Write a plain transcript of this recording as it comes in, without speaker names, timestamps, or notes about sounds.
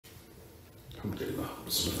Alhamdulillah.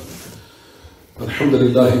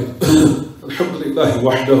 Alhamdulillah. Alhamdulillah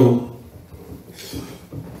wahdahu.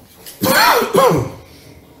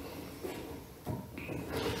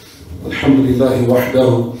 Alhamdulillah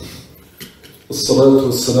wahdahu. والصلاة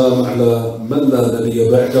والسلام على من لا نبي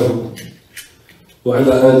بعده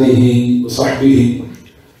وعلى آله وصحبه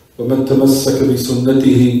ومن تمسك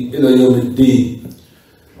بسنته إلى يوم الدين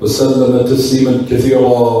وسلم تسليما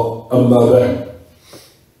كثيرا أما بعد.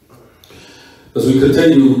 As we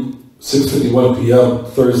continue, 6:51 p.m.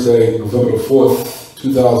 Thursday, November 4th,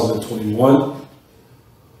 2021.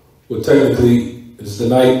 Well, technically, it's the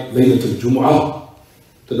night later to Jum'ah,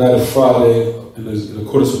 the night of Friday, in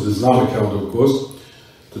accordance with the Islamic calendar, of course,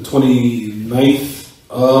 the 29th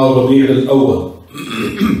of Rabi' al-Awwal,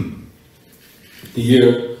 the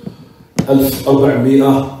year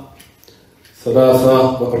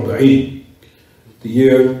 1443, the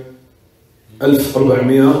year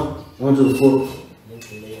 1404.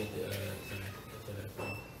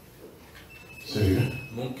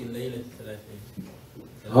 ممكن ليلة الثلاثين.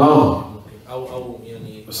 أو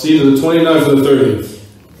يعني. It's either the 29th or the 30th.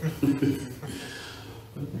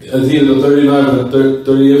 It's either the 39th or the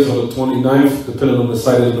 30th or the 29th, depending on the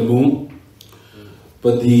sight of the moon.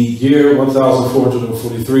 But the year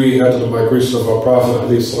 1443 after the migration of our Prophet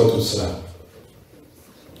alayhi salatu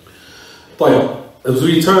wasalam. As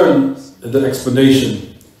we turn in the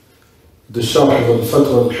explanation, the Shaykh of the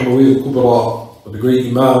Fataawa al-Hamawiyyah al-Kubra of the great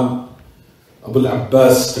Imam Abu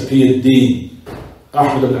al-Abbas Taqiyuddin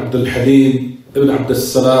Ahmad ibn Abdul Halim ibn Abdul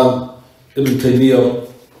Salam ibn Taymiyyah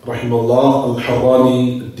rahimahullah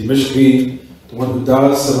al-Harrani al-Dimashqi, the one who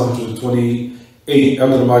died 728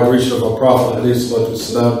 after the migration of our Prophet alayhi salatu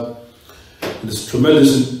wasalam. This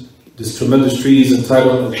tremendous treatise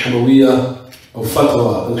entitled Al-Hamawiyyah or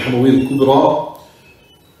Fataawa al-Hamawiyyah al-Kubra,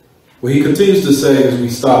 where he continues to say, as we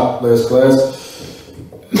stopped last class,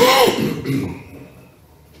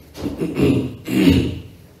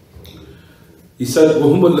 he said,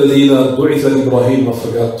 وَهُمَ الَّذِينَ بُعِثَ إِبْرَاهِيمَ. I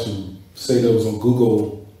forgot to say that was on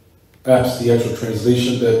Google Apps, the actual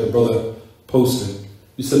translation that the brother posted.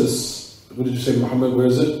 You said this, what did you say, Muhammad? Where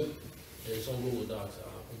is it? It's on Google Docs, I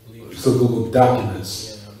believe. It's on Google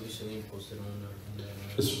Documents. Yeah, I believe Shaykh posted on there.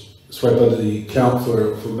 It's right under the account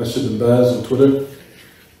for Masjid and Baaz on Twitter.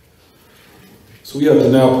 So we have to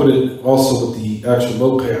now put it also with the actual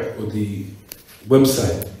mawqi', with the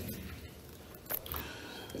website,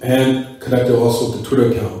 and connect it also with the Twitter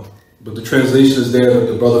account. But the translation is there that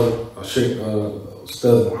the brother Shaykh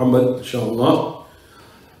Ustad Muhammad, inshallah,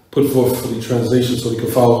 put forth for the translation so he can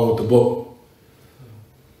follow with the book.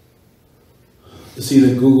 You see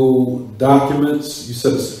the Google Documents. You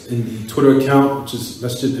said it's in the Twitter account, which is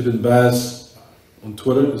Masjid ibn Baaz on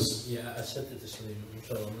Twitter. Yeah, I sent it to Salim.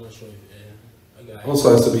 I'm not sure. I got it. Also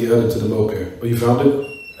has to be added to the mawqi'. Oh, you found it?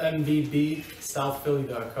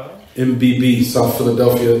 MBBSouthPhilly.com.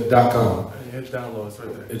 MBBSouthPhiladelphia.com. Hit download, it's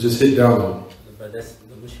right there. It just hit download. But that's not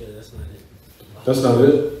it. That's not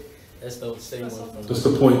it? That's the same one. That's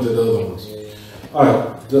the point of the other ones. Yeah.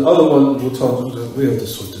 Alright, the other one we'll talk, we have to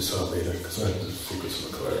sort this out later because I have to focus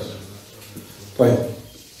on the class. Fine.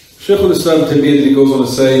 Shaykh al-Islam Taymiyyah, he goes on to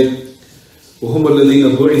say, وهم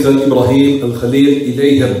الذين بعث إبراهيم الخليل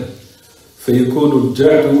إليهم فيكون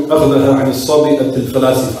الجعد أخذها عن الصابئة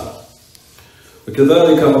الفلاسفة.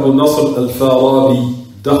 وكذلك أبو النصر الفارابي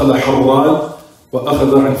دخل حران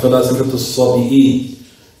وأخذ عن فلاسفة الصابئين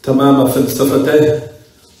تمام فلسفته،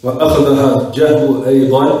 وأخذها جهم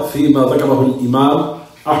أيضا فيما ذكره الإمام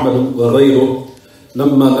أحمد وغيره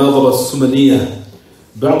لما ناظر السمنية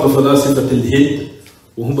بعض فلاسفة الهند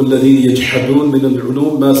وهم الذين يجحدون من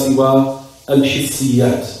العلوم ما سوى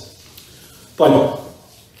الحسيات. طيب,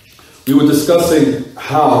 we were discussing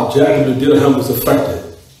how Ja'd ibn Dirham was affected,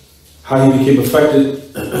 how he became affected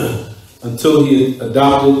until he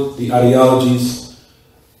adopted the ideologies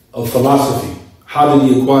of philosophy. How did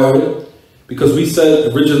he acquire it? Because we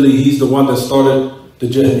said originally he's the one that started the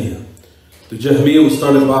Jahmiyyah. The Jahmiyyah was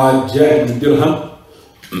started by Ja'd ibn Dirham,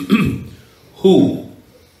 who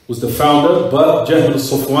was the founder, but Jahm ibn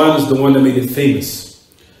Safwan is the one that made it famous.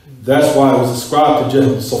 That's why it was ascribed to Jahm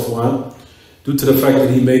ibn Safwan, due to the fact that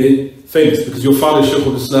he made it famous. Because your father, Shaykh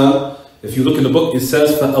al-Islam, if you look in the book, it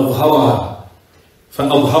says, فَأَظْهَرَهَا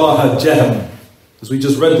Jahm. As we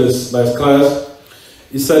just read this last class,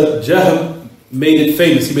 he said Jahm made it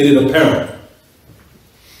famous, he made it apparent.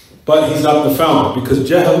 But he's not the founder, because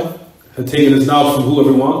Jahm had taken his knowledge from who,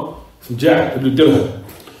 everyone? From Ja'd ibn Dirham.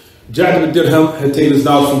 Ja'd ibn Dirham had taken his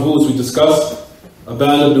knowledge from who, as we discussed?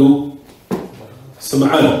 Aban ibn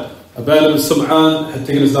Sam'an. Aban ibn Sam'an had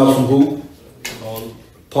taken his knowledge from who?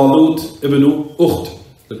 Talut ibn Ukht.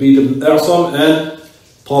 Labid ibn al-A'sam, and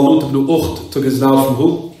Talut ibn Ukht took his knowledge from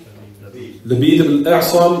who? Labid ibn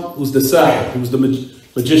al-A'sam, who's the Sahir, who was the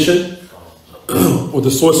magician or the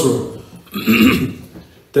sorcerer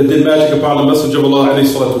that did magic upon the Messenger of Allah alayhi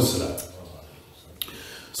salatu wasalam.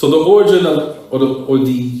 So the origin of, or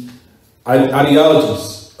the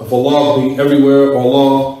ideologies of Allah being everywhere, or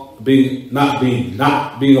Allah not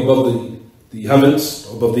being above the heavens,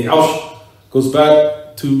 above the Arsh, goes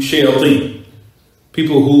back to shayateen,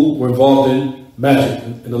 people who were involved in magic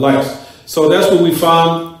and the likes. So that's where we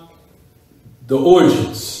found the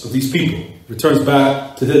origins of these people. Returns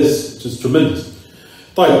back to this, which is tremendous.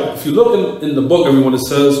 But if you look in the book, everyone, it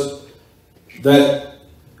says that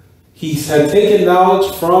he had taken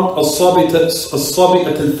knowledge from as-Sabi'at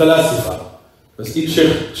al-Thalasifa. As each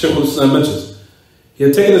Shaykh al-Islam mentions. He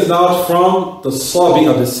had taken his knowledge from the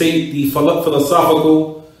Sabi'ah, the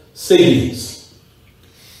philosophical sapiens.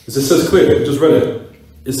 As it says clear, I just read it.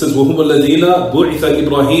 It says, وَهُمَ الَّذِينَ بُعِثَ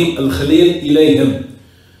إِبْرَاهِيمَ الْخَلِيلِ إِلَيْهِمْ.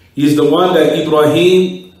 He is the one that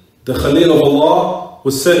Ibrahim, the Khalil of Allah,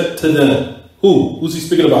 was sent to them. Who's he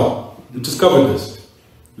speaking about? We just covered this.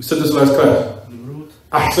 We said this last class.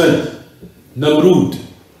 Ahsan. Namrud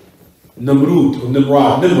or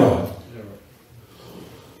Nimrod.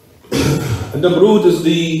 And Namrud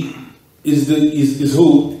is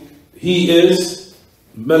who? He is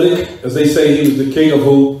Malik, as they say, he was the king of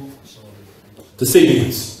who? The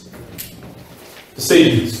Sabians. The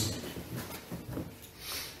Sabians.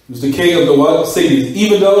 He was the king of the what? Sabians.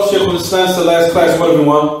 Even though Shaykh al-Islam said last class, what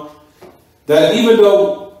everyone? That even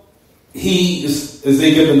though he is, as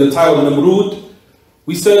they give him the title Namrud,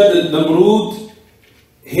 we said that Namrud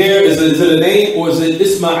here is it a name, or is it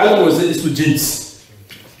Isma Alam, or is it Isma Jins?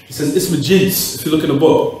 He says Isma Jins, if you look in the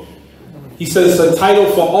book. He says it's a title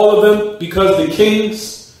for all of them because the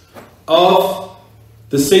kings of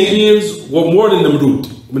the Sabians were more than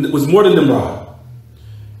Namrud. It was more than Nimrod.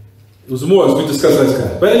 It was more, as we discussed last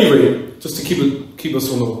class. But anyway, just to keep us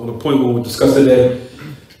on the point when we discussed today,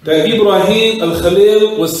 that Ibrahim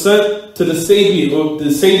al-Khalil was sent to the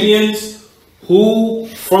Sabians, who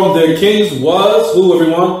from their kings was, who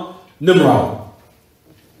everyone? Nimrod.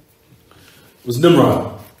 It was Nimrod.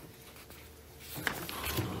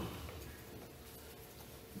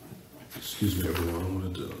 Excuse me everyone, I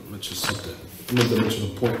wanted to mention something. I wanted to mention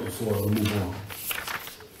a point before I move on.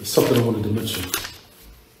 There's something I wanted to mention.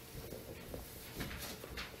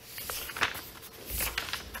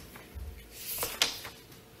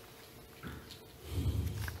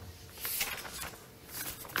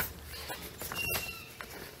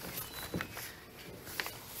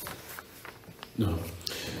 No.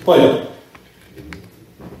 But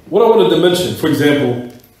what I wanted to mention, for example,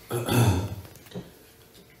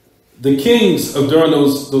 the kings of during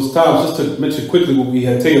those times, just to mention quickly what we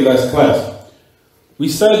had taken last class. We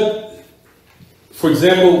said, for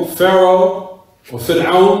example, Pharaoh or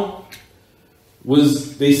Fir'aun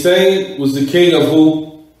was, they say, was the king of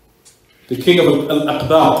who? The king of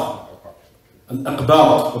Al-Aqbat.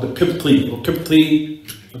 Al-Aqbat, or the Qibti, or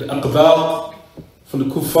the Aqbat, from the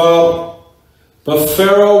Kuffar. But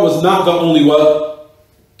Pharaoh was not the only what?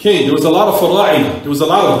 King. There was a lot of Fara'ina. There was a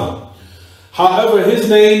lot of them. However, his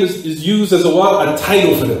name is used as a what? A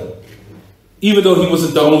title for them. Even though he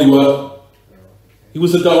wasn't the only what? He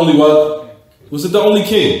wasn't the only what? He wasn't the only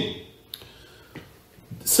king.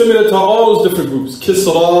 Similar to all those different groups.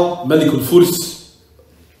 Kisra, Malik al-Furs,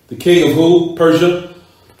 the king of who? Persia.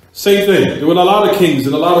 Same thing. There were a lot of kings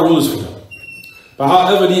and a lot of rulers for them. But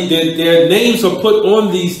however, their names are put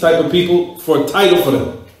on these type of people for a title for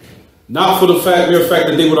them. Not for the mere fact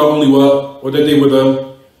that they were the only what? Or that they were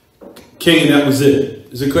the king and that was it.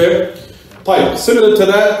 Is it clear? Right. Similar to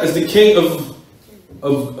that as the king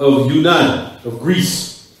of Yunnan, of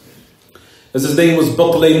Greece. As his name was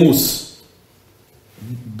Batalemus.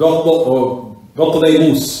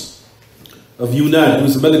 Batalemus of Yunnan. He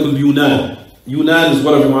was the medical Yunnan. Yunnan is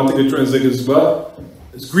whatever I think they translate it as what?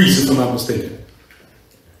 It's Greece, if I'm not mistaken.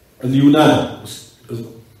 And Yunnan was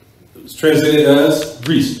translated as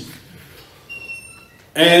Greece.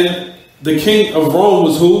 And the king of Rome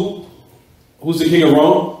was who? Who's the king of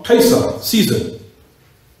Rome? Caesar. Caesar.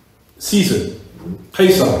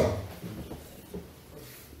 Caesar.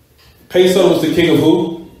 Caesar was the king of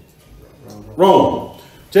who? Rome.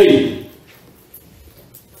 Jade.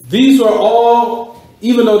 These were all,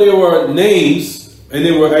 even though they were names, and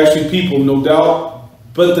they were actually people, no doubt,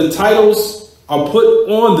 but the titles are put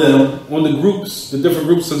on them, on the groups, the different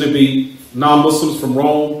groups, so they be non-Muslims from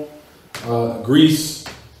Rome, Greece,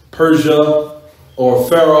 Persia, or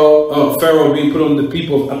Pharaoh being put on the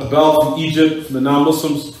people of Aqbal from Egypt, from the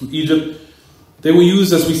non-Muslims from Egypt. They were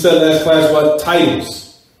used, as we said last class, what?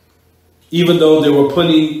 Titles. even though there were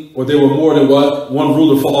plenty, or there were more than one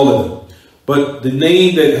ruler for all of them. But the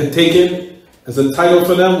name that had taken as a title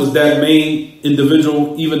for them was that main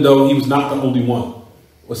individual, even though he was not the only one.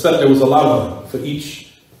 Except there was a lot of them for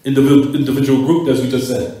each individual group, as we just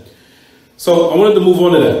said. So I wanted to move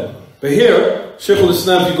on to that. But here, Shaykh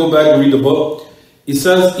al-Islam, if you go back and read the book, he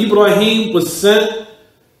says Ibrahim was sent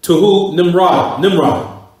to who? Nimrod.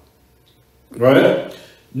 Right?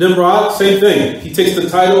 Nimrod, same thing. He takes the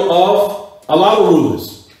title of a lot of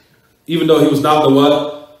rulers, even though he was not the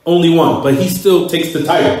what? Only one. But he still takes the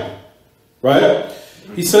title. Right?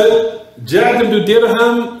 He said, Ja'd ibn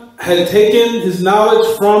Dirham had taken his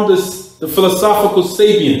knowledge from the philosophical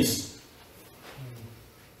Sabians,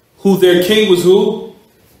 who their king was who?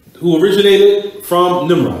 Who originated from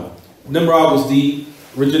Nimrod. Nimrod was the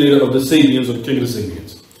originator of the Sabians, or the king of the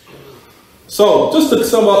Sabians. So, just to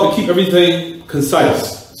sum up and keep everything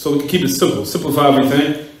concise, so we can keep it simple, simplify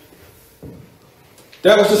everything.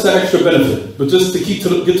 That was just an extra benefit. But just to get to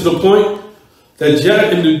the point, that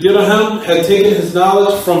Ja'd ibn Dirham had taken his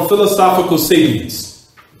knowledge from philosophical Sabians.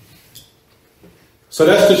 So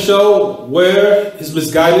that's to show where his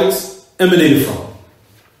misguidance emanated from.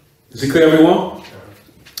 Is it clear, everyone?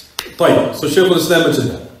 Right. So Shaykh al-Islam mentioned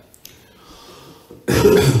that.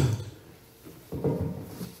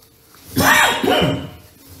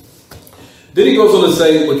 Then he goes on to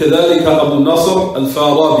say, وَكَذَلِكَ أَبُو نَصْرَ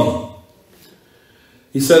الْفَارَابِي.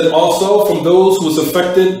 He said also from those who was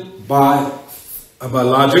affected by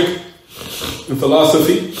logic and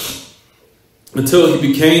philosophy until he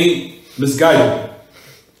became misguided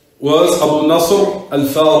was Abu Nasr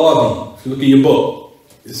al-Farabi. If you look at your book,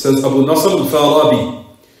 it says Abu Nasr al-Farabi,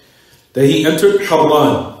 that he entered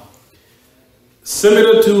Harran.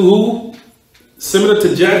 Similar to who? Similar to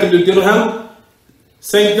Ja'd ibn Dirham.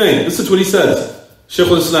 Same thing. Listen to what he says. Shaykh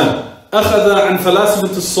al-Islam. أخذ عن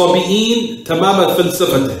فلاسفة الصابئين تمام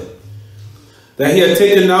فلسفته. That he had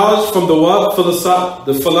taken knowledge from the what?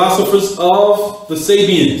 The philosophers of the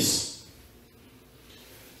Sabians.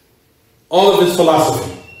 All of his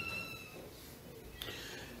philosophy.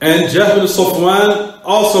 And Jahm ibn Safwan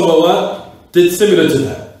also what? Did similar to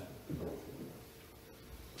that.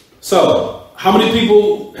 So, how many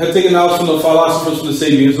people had taken knowledge from the philosophers from the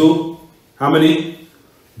Sabians? Who? How many?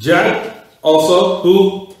 Ja'd. Also,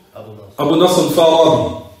 who? Abu Nasr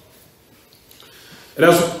al-Farabi.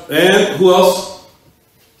 And who else?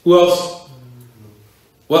 Who else?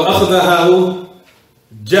 وَأَخْذَهَا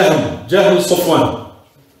Jahm al-Safwan.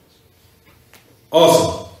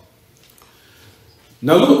 Awesome.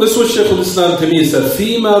 Now look, this is what Shaykh al-Islam Taymiyyah said.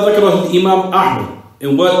 فِيمَا ذَكَرَهُ الْإِمَامِ أَحْمَدِ.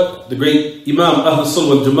 In what the great Imam Ahl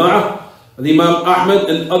Sunnah wal Jama'ah, Imam Ahmad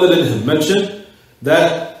and other than him mentioned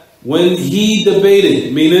that when he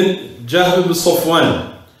debated, meaning Jahm ibn Safwan,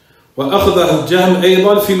 وَأَخْذَهُ الْجَهْمِ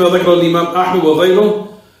أَيْضًا فِيمَا ذَكَرَهُ الْإِمَامِ أَحْمَدِ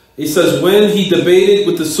وَغَيْرُهُ. He says when he debated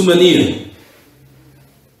with the Sumaniyah.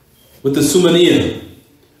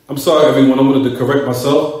 I'm sorry everyone, I wanted to correct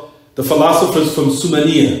myself. The philosophers from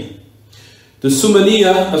Sumaniyah. The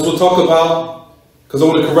Sumaniyah, as we'll talk about, because I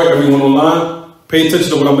want to correct everyone online, pay attention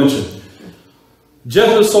to what I mentioned.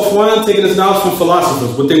 Jahm ibn Safwan taking his knowledge from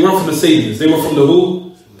philosophers, but they weren't from the Sabians. They were from the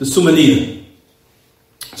who? The Sumaniyah.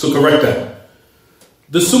 So correct that.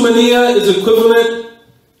 The Sumaniyah is equivalent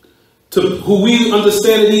to who we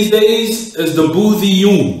understand in these days as the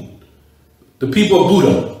Buddhiyun, the people of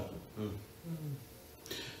Buddha.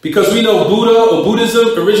 Because we know Buddha or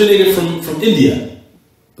Buddhism originated from India.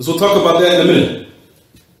 So we'll talk about that in a minute.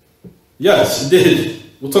 Yes, it did.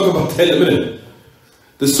 We'll talk about that in a minute.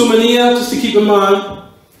 The Sumaniyah, just to keep in mind,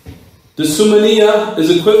 the Sumaniyah is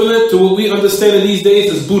equivalent to what we understand in these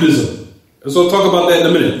days as Buddhism. So we'll talk about that in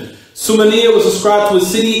a minute. Sumaniyah was ascribed to a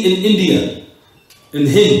city in India, in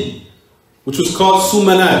Hind, which was called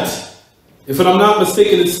Sumanat. If I'm not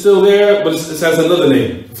mistaken, it's still there, but it has another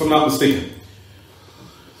name, if I'm not mistaken.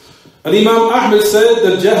 And Imam Ahmad said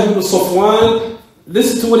that Jahm ibn Safwan,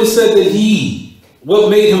 listen to what he said that what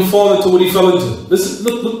made him fall into what he fell into. Listen,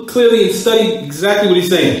 look clearly and study exactly what he's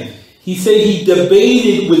saying. He said he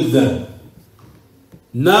debated with them.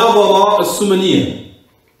 Nadara as-Sumaniyah.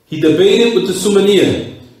 He debated with the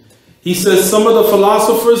Sumaniyah. He says some of the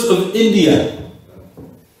philosophers of India,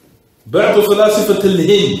 بعض فلاسفة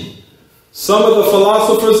الهند, some of the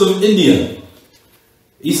philosophers of India,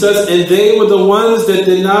 he says, and they were the ones that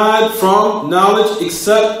denied from knowledge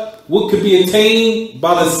except what could be attained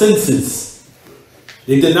by the senses.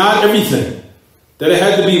 They denied everything. That it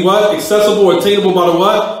had to be what? Accessible or attainable by the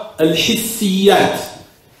what? Al-hissiyat.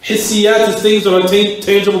 Hissiyat is things that are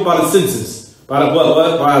tangible by the senses. By the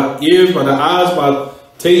what? By ears, by the eyes, by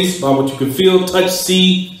taste, by what you can feel, touch,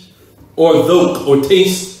 see, or dhok, or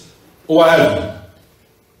taste, or what have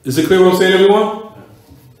you. Is it clear what I'm saying, everyone?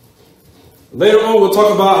 Later on, we'll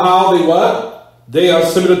talk about how they what? They are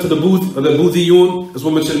similar to the Buddhiyun, as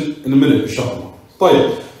we'll mention in a minute, inshallah.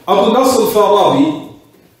 Abu Nasr al-Farabi,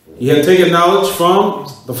 he had taken knowledge from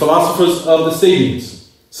the philosophers of the Sabians,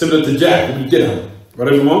 similar to Jack, Ibn Dirham. Right,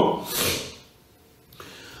 everyone?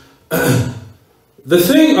 The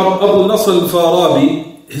thing of Abu Nasr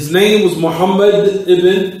al-Farabi, his name was Muhammad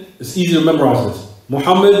ibn, it's easy to memorize this,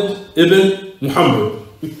 Muhammad ibn Muhammad.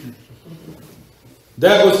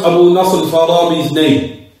 That was Abu Nasr al-Farabi's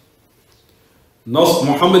name.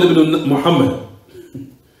 Muhammad ibn Muhammad.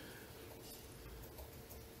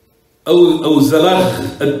 Abu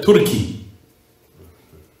Zalakh al-Turki.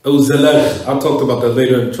 Abu Zalakh, I'll talk about that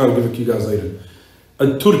later and try to give it to you guys later.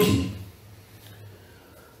 Al-Turki.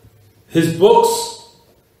 His books,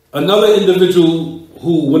 another individual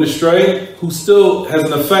who went astray, who still has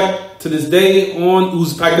an effect to this day on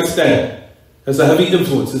Uzbekistan, has a heavy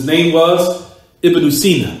influence. His name was Ibn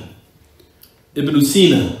Sina. Ibn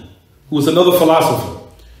Sina, who was another philosopher.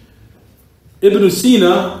 Ibn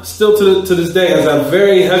Sina, still to this day, has a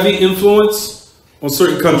very heavy influence on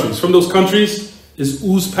certain countries. From those countries is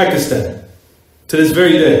Uzbekistan. To this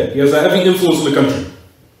very day, he has a heavy influence on the country.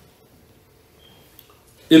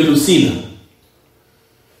 Ibn Sina.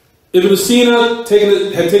 Ibn Sina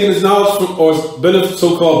had taken his knowledge from, or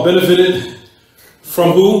so-called benefited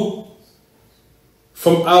from who?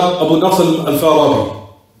 From Abu Nasr al-Farabi.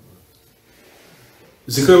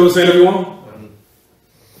 Is it clear what I'm saying, everyone?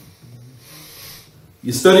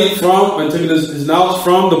 You studied from and taking his knowledge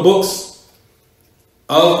from the books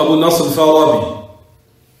of Abu Nasr al-Farabi.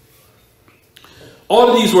 All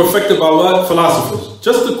of these were affected by what? Philosophers.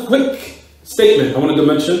 Just a quick statement I wanted to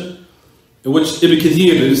mention, in which Ibn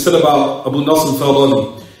Kathir said about Abu Nasr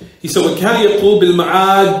al-Farabi. He said, وَكَانَ يَقُولُ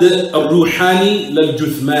بِالْمَعَادِ الرُّوحَانِ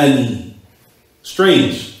لَلْجُثْمَانِ.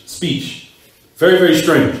 Strange speech. Very, very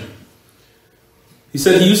strange. He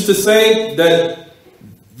said he used to say that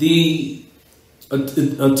the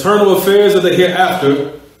eternal affairs of the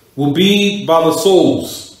hereafter will be by the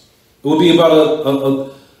souls. It will be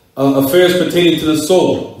about affairs pertaining to the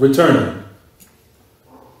soul returning.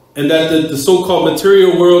 And that the so-called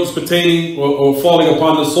material world is pertaining or falling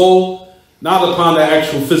upon the soul, not upon the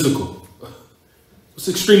actual physical. It's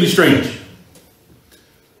extremely strange.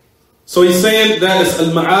 So he's saying that it's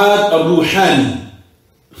al-ma'ad al-ruhani.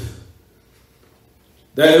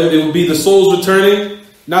 That it will be the souls returning,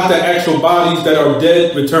 not the actual bodies that are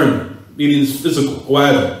dead returning, meaning it's physical, or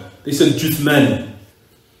whatever. They said juthmani.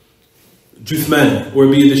 Juthmani, or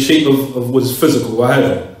be in the shape of what is physical,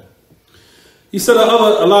 whatever. He said a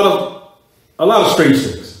lot of strange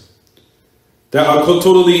things that are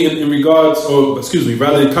totally in regards, or excuse me,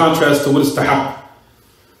 rather in contrast to what is tahaq.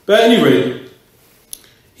 But at any rate,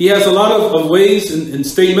 he has a lot of ways and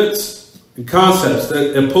statements and concepts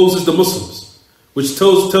that opposes the Muslims, which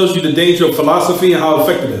tells you the danger of philosophy and how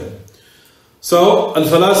effective it is. So,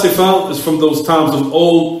 al-falasifa is from those times of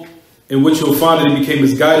old, in which you'll find that he became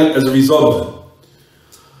misguided as a result of it.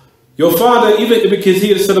 You'll find that even Ibn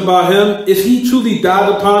Kathir said about him, if he truly died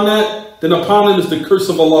upon that, then upon him is the curse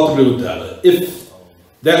of Allah Ta'ala, if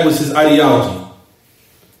that was his ideology.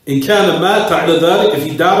 In kana ma ta'ala dhalik, if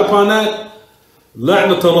he died upon that,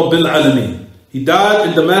 la'nata rabbil alameen. He died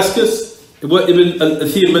in Damascus, what Ibn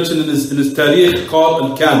al-Athir mentioned in his tariq called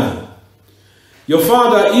al-Kamil. You'll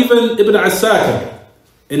find that even Ibn Asakir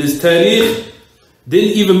in his tariq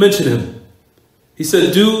didn't even mention him. He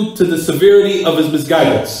said due to the severity of his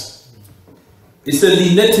misguidance. He said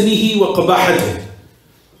لِنَتْنِهِ وَقَبَاحَتِهِ.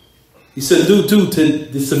 He said due to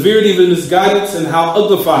the severity of his misguidance and how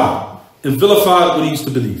uglified and vilified what he used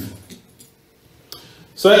to believe.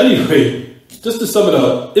 So anyway, just to sum it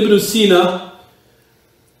up, Ibn Sina,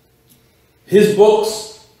 his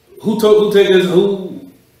books, who took his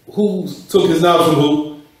knowledge from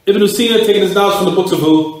who? Ibn Sina taking his knowledge from the books of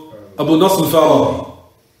who? Abu Nasr al-Farabi.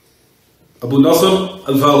 Abu Nasr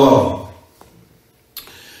al-Farabi.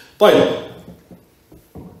 طيب.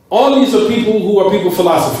 All these are people who are people of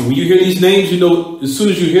philosophy. When you hear these names, you know, as soon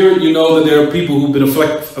as you hear it, you know that there are people who've been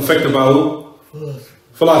affected by who?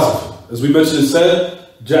 Philosophy. As we mentioned and said,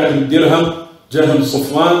 Ja'd Dirham, Jahm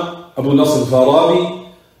Safwan, Abu Nasr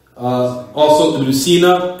al-Farabi, also Ibn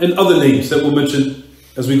Sina, and other names that we'll mention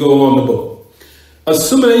as we go along the book.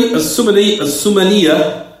 As-Sumaniyah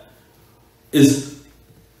is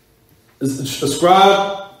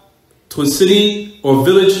ascribed to a city or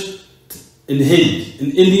village in Hind,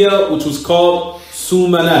 in India, which was called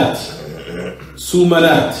Sumanat.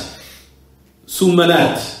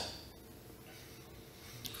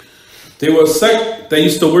 They were a sect that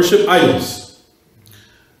used to worship idols.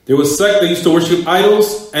 There was sect that used to worship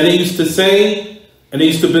idols, and they used to say, and they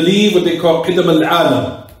used to believe what they call qidam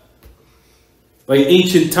al-alam, like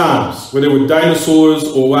ancient times, where there were dinosaurs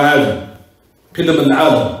or what have you. Qidam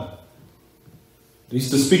al-alam. They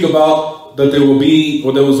used to speak about that there will be,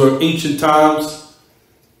 or there was ancient times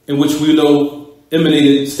in which we know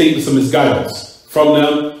emanated statements of misguidance from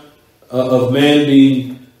them, of man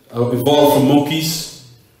being evolved from monkeys,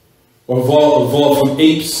 or evolved from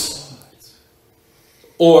apes,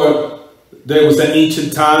 or there was an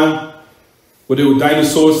ancient time where there were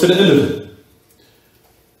dinosaurs to the end of it.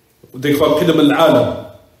 What they call qidam al-alam.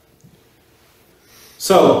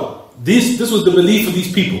 So this was the belief of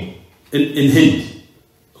these people in Hind,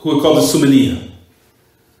 who are called the Sumaniyah.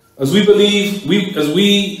 As we believe,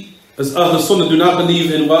 as Ahl Sunnah do not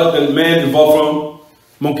believe in what that man evolved from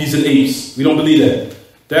monkeys and apes. We don't believe that.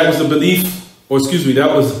 That was the belief, or excuse me,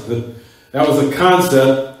 that was the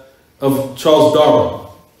concept of Charles Darwin.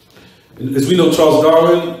 And as we know, Charles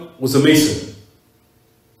Darwin was a Mason.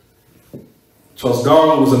 Charles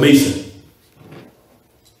Darwin was a Mason.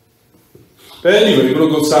 But anyway, we're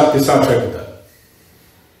going to get sidetracked with that.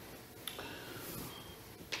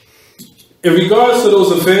 In regards to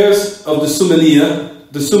those affairs of the Sumaniyah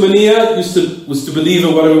was to believe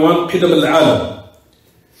in what everyone, qidam al-alam.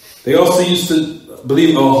 They also used to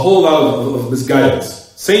believe a whole lot of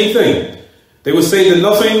misguidance. Same thing. They would say that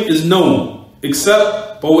nothing is known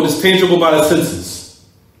except by what is tangible by the senses.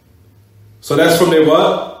 So that's from their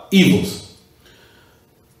what? Evils.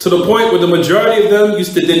 To the point where the majority of them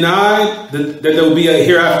used to deny that there will be a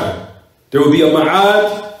hereafter. There will be a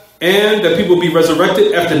ma'ad, and that people will be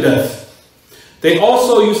resurrected after death. They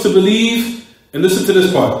also used to believe, and listen to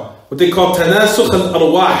this part, what they call tanasukh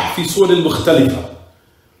al-arwah fi suwar al-mukhtalifa.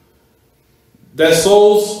 That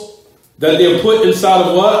souls, that they are put inside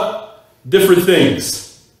of what? Different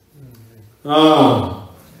things. What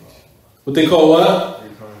they call what?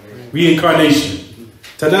 Reincarnation.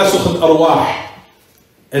 Tanasukh al-arwah.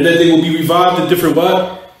 And then they will be revived in different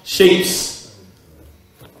what? Shapes.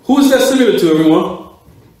 Who is that similar to, everyone?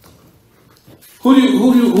 Who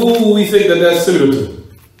do we think that's similar to?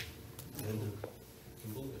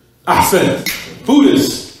 Ahsan.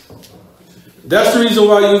 Buddhists. That's the reason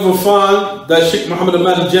why you will find that Shaykh Muhammad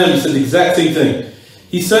al-Jami said the exact same thing.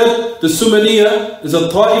 He said the Sumaniyah is a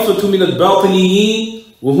ta'ifatu min al-batiniyin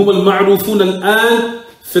wa hum al-ma'rufun al-an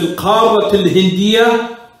fi al-qarrat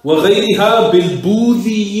al-hindiyah wa ghayriha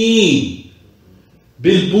bil-Buudhiyin.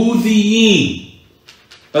 Bil-Buudhiyin.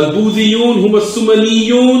 Al-Buudhiyun hum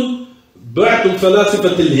al-Sumaniyun ba'd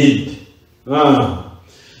al-falasifat al-Hind.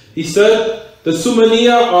 He said the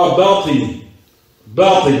Sumaniyah are batini.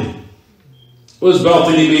 Batini. What does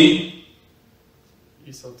batini mean?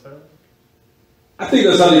 Esoteric. I think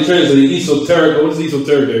that's how they translate it. Esoteric. What is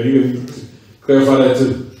esoteric there? You can clarify that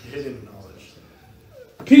too. Hidden knowledge.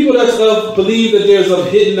 People that believe that there's a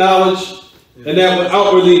hidden knowledge, and that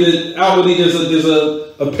outwardly there's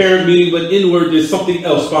a apparent meaning, but inward there's something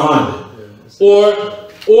else behind it.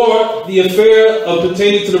 Or the affair of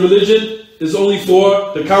pertaining to the religion is only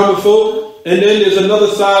for the common folk, and then there's another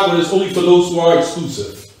side where it's only for those who are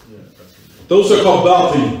exclusive. Those are called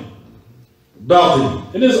baltini.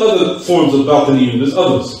 Baltini. And there's other forms of baltini, there's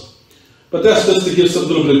others. But that's just to give some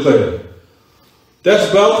little bit of clarity. That's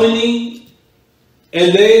baltini,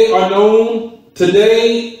 and they are known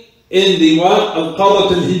today in the what?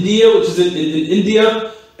 Al-Qadat al-Hindiyah, which is in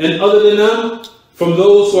India, and other than them, from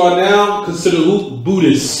those who are now considered who?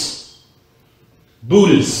 Buddhists.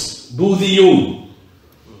 Buddhists. Buddhiyun.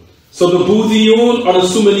 So the Buddhiyun are the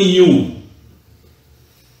Sumaniyun.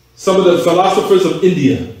 Some of the philosophers of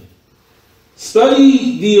India.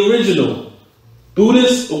 Study the original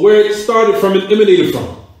Buddhist, where it started from and emanated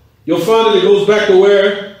from. You'll find that it goes back to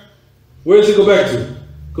where? Where does it go back to?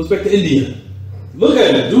 It goes back to India. Look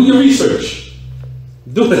at it. Do your research.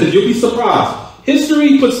 Do it. You'll be surprised.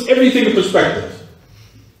 History puts everything in perspective.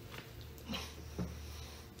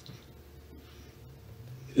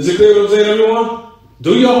 Is it clear what I'm saying, everyone?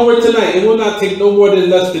 Do your homework tonight. It will not take no more than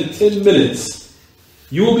less than 10 minutes.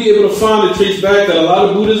 You will be able to find and trace back that a lot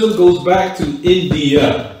of Buddhism goes back to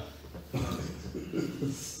India.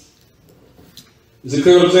 Is it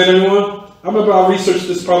clear what I'm saying, everyone? I remember I researched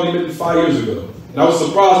this probably maybe 5 years ago. And I was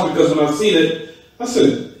surprised because when I seen it, I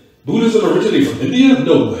said, Buddhism originated from India?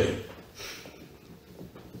 No way.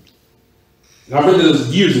 And I read this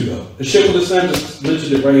years ago. And Shaykh al-Islam just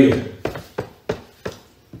mentioned it right here.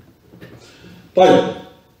 But,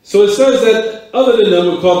 so it says that other than them,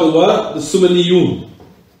 we're called the what? The Sumaniyun.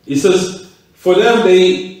 It says, for them,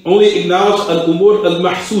 they only acknowledge al-umur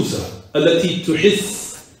al-mahsusa, allati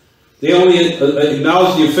tuhis. They only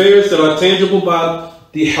acknowledge the affairs that are tangible by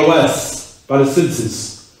the hawas, by the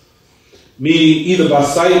senses, meaning either by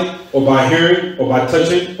sight or by hearing or by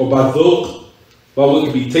touching or by dhulq, by what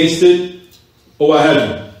can be tasted or what have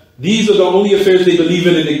you. These are the only affairs they believe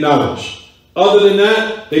in and acknowledge. Other than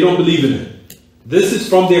that, they don't believe in it. This is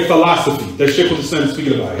from their philosophy that Shaykh al-Islam is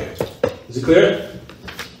speaking about here. Is it clear?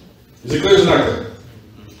 Is it clear or is it not clear?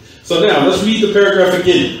 So now, let's read the paragraph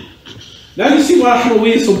again. Now you see why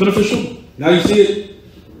Hamaweeyah is so beneficial? Now you see it?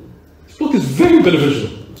 This book is very beneficial.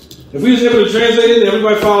 If we was able to translate it and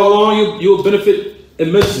everybody follow along, you'll benefit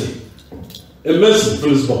immensely. Immensely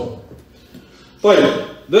from this book. Fine.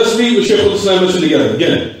 Let's read what Shaykh al-Islam mentioned together.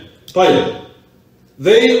 Again. Fine.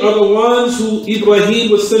 They are the ones who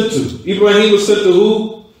Ibrahim was sent to. Ibrahim was sent to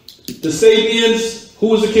who? The Sabians. Who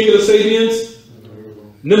was the king of the Sabians?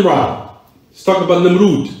 Nimrod. He's talking about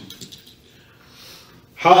Nimrud.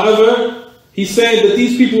 However, he's saying that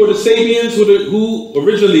these people were the Sabians who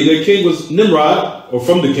originally their king was Nimrod, or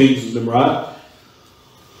from the kings was Nimrod.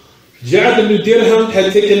 Ja'ad ibn Dirham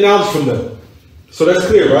had taken knowledge from them. So that's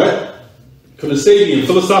clear, right? From the Sabian,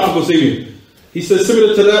 philosophical Sabian. He says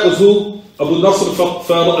similar to that was who? Abu Nasr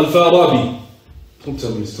al-Farabi. Don't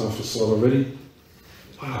tell me it's time for Salah already.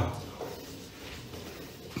 Wow.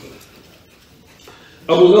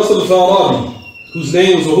 Abu Nasr al-Farabi, whose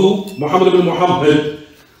name was who? Muhammad ibn Muhammad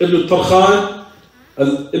ibn Tarkhan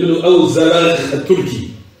ibn al-Zalakh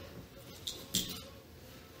al-Turki.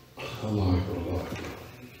 Allah Akbar, Allah Akbar.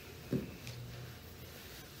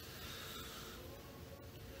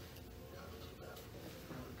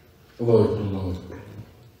 Allah Akbar, Allah Akbar.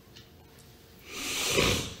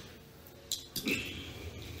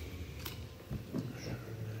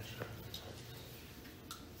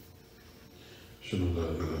 Shouldn't I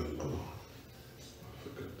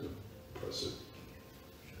forgot to press it.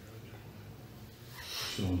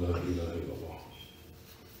 Shouldn't I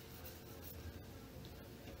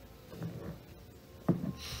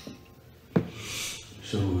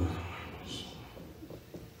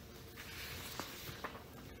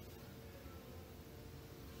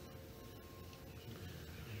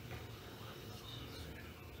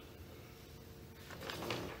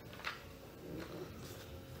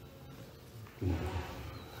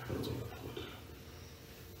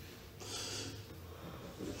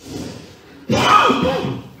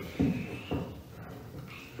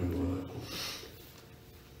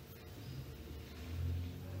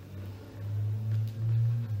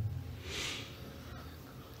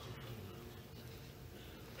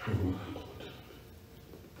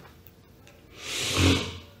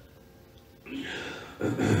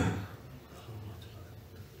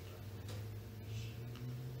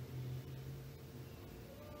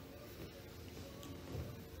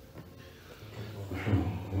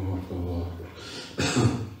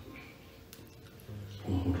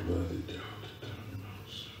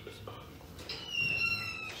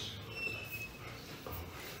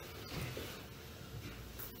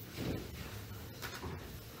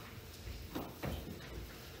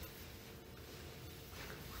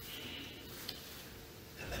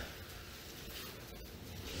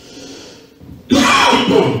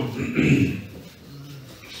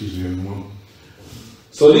Excuse me, everyone.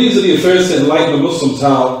 So these are the affairs to enlighten the Muslims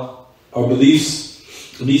how our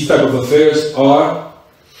beliefs, these type of affairs are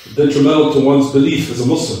detrimental to one's belief as a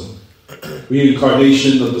Muslim.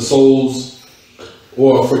 Reincarnation of the souls,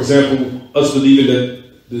 or for example, us believing that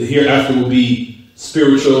the hereafter will be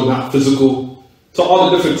spiritual, not physical. So all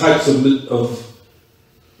the different types of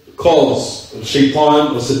calls, of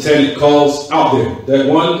shaitan or satanic calls out there. That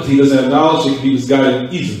one, if he doesn't have knowledge, he can be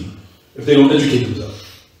misguided easily if they don't educate themselves.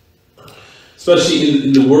 Especially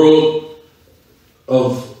in the world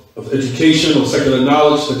of education or secular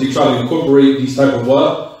knowledge, that they try to incorporate these type of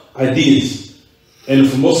ideas. And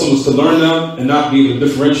for Muslims to learn them and not be able to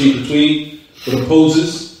differentiate between what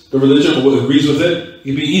opposes the religion or what agrees with it,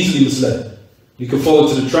 you'd be easily misled. You can fall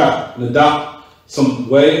into the trap and adopt some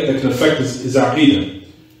way that can affect his aqidah.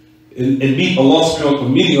 And meeting Allah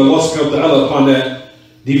subhanahu wa ta'ala upon that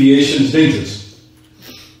deviation is dangerous.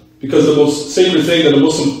 Because the most sacred thing that a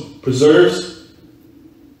Muslim preserves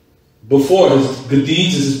before his good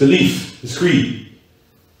deeds is his belief, his creed.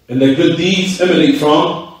 And that good deeds emanate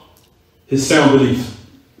from his sound belief.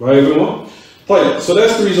 Right, everyone? Right, so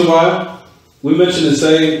that's the reason why we mentioned and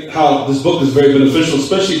say how this book is very beneficial,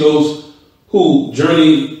 especially those who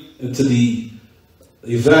journey into the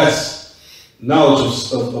vast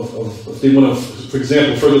knowledge of if they want to, for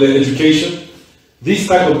example, further their education. These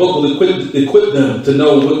type of book will equip them to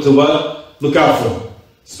know what to look out for,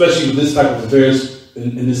 especially with this type of affairs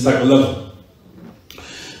in this type of level.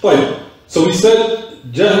 Right. So we said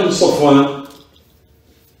Jahl ibn Safwan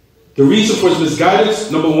The reason for his misguidance,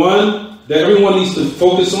 number one, that everyone needs to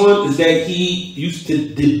focus on is that he used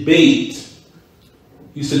to debate.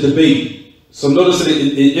 So notice that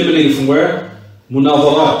it emanated from where?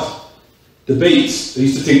 Munadharat. Debates that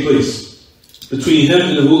used to take place between him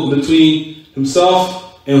and between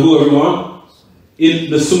himself and who, everyone? In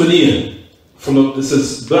the Sumaniyah. This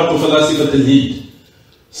is Ba'u Falasifat al-Hind.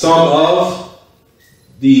 Some of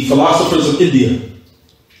the philosophers of India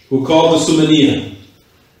who are called the Sumaniyah.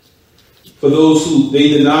 For those who they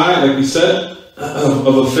deny, like we said,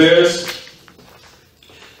 of affairs,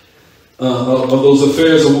 of those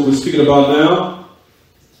affairs of what we're speaking about now,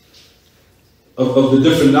 of the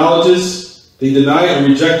different knowledges, they deny it and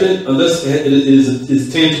reject it unless it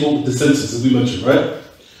is tangible with the senses, as we mentioned, right?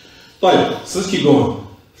 Right, so let's keep going.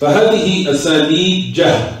 فَهَذِهِ أَسَانِيدْ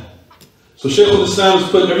جَهْلٍ. So Shaykh al-Islam has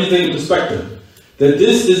put everything in perspective. That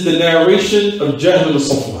this is the narration of Jahl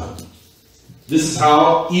al-Safwan. This is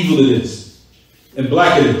how evil it is. And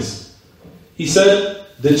black it is. He said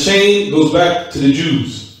the chain goes back to the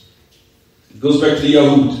Jews. It goes back to the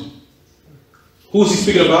Yahud. Who is he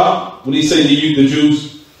speaking about when he saying the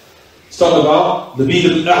Jews? He's talking about the bead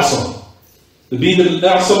of al-A'sam. The bead of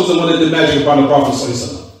al-A'sam is the one that did magic upon the Prophet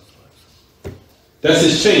ﷺ. That's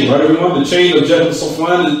his chain, right everyone? The chain of Jahl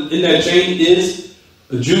al-Safwan, in that chain is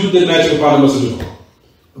a Jew who did magic upon the Messenger of Allah.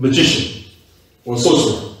 A magician or a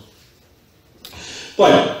sorcerer.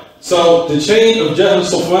 Right. So the chain of Jahl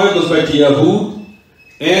al-Safwan goes back to Yahud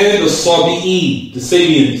and the Sabi'in, the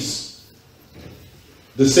Sabians.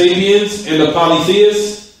 The Sabians and the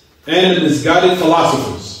polytheists and the misguided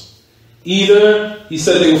philosophers. Either, he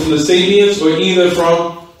said they were from the Sabians or either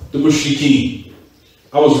from the Mushrikeen.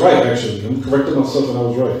 I was right actually. I'm correcting myself and I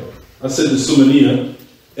was right. I said the Sumaniyah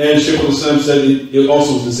and Shaykh al-Islam said it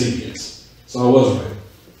also was the Sabians. So I was right.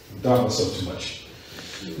 I doubt myself too much.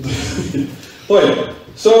 Right.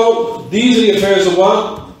 So these are the affairs of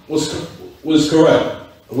what was correct.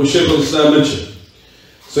 What Shaykh al-Islam mentioned.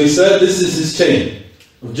 So he said this is his chain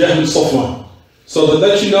of Jahl al-Safwan. So to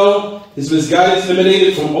let you know, his misguidance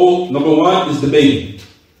emanated from number one is debating.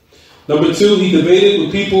 Number two, he debated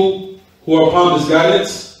with people who are upon this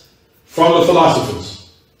guidance from the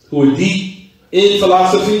philosophers, who are deep in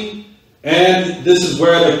philosophy, and this is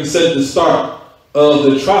where, like we said, the start of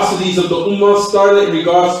the atrocities of the Ummah started in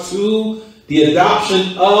regards to the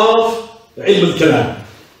adoption of ilm al-kalam,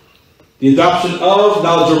 the adoption of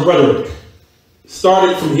knowledge of rhetoric.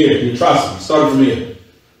 Started from here, the atrocity started from here.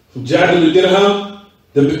 From Jahl al-Dirham,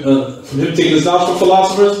 from him taking his knowledge from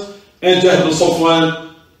philosophers, and Jahl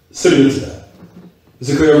al-Safwan similar to that. Is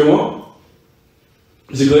it clear, everyone?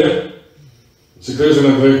 Is it clear? Is it clear? Is it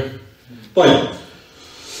not clear? Fine.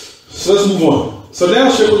 So let's move on. So now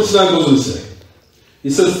Shaykh al-Islam goes on to say, he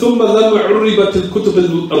says, ثم لما عربت الكتب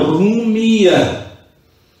الرومية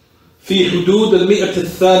في حدود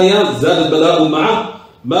 100 زاد البلاء معه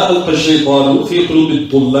ما ألقى الشيطان في قلوب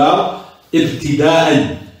الطلاب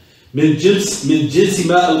ابتداء من جنس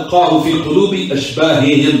ما ألقاه في قلوب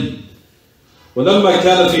أشباههم. ولما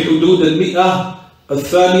كان في حدود 100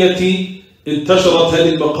 انتشرت هذه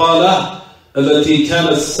المقالة التي كان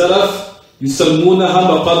السلف يسمونها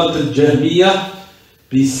مقالة الجهمية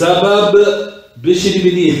بسبب بشر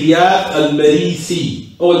بن غياث المريسي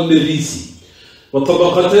أو المريسي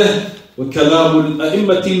وطبقته وكلام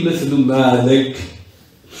الأئمة مثل مالك.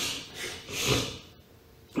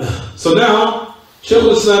 So now, Shaykh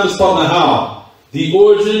al-Islam is talking about how the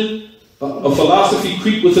origin of philosophy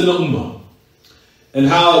creeped within the Ummah and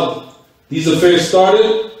how these affairs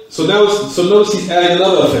started. So notice he's adding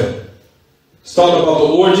another affair. He's talking about the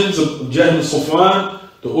origins of Jahl al-Safwan,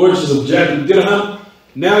 the origins of Jahl al-Dirham.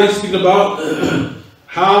 Now he's speaking about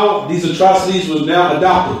how these atrocities were now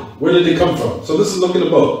adopted. Where did they come from? So this is looking at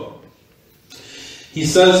both. He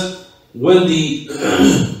says when the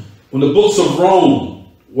books of Rome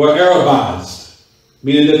were Arabized,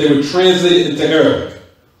 meaning that they were translated into Arabic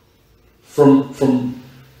from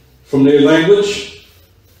their language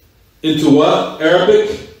into what?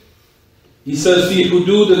 Arabic. He says, "Fi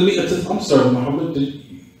hudud al-mi'at." I'm sorry, Muhammad.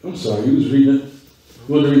 I'm sorry. You was reading it.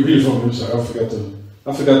 You wanted to read it from me. I'm sorry. I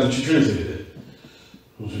forgot that you translated it.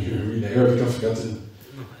 I was reading the Arabic. I forgot to. Can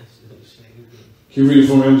you read it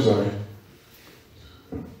for me? I'm sorry.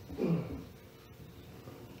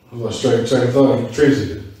 I lost track of thought. You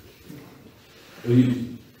translated it.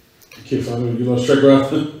 You can't find it. You lost track of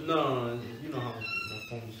thought? No, you know how my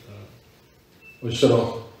phone's. Well, shut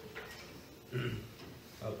off.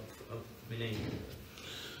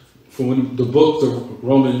 From when the books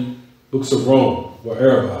of Rome were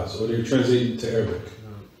Arabized, or they were translated into Arabic.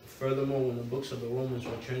 Furthermore, when the books of the Romans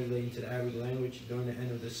were translated into the Arabic language during the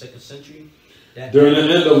end of the 2nd century, During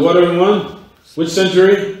the end of what, everyone? Which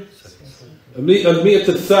century? المئة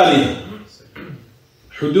الثانية.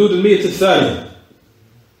 حدود المئة الثانية.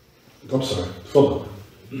 I'm sorry. Follow.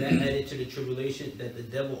 That added to the tribulation that the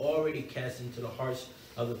devil already cast into the hearts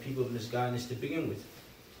of the people of misguidance to begin with.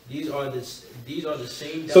 These are the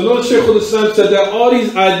same. So notice Shaykh al-Islam said that all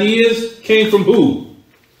these ideas came from who?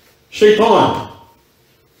 Shaitan.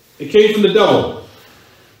 It came from the devil.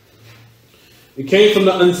 It came from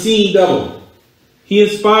the unseen devil. He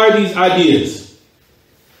inspired these ideas.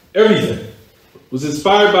 Everything was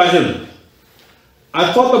inspired by him.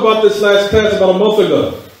 I talked about this last class about a month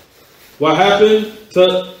ago. What happened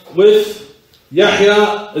with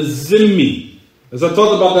Yahya al-Zimmi. As I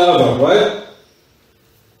talked about the other, right?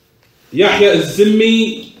 Yahya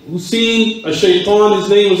al-Zimmi, who seen a shaitan, his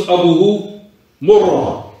name was Abu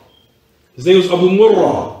Murrah. His name was Abu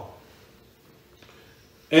Murrah.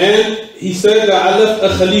 And he said that I left a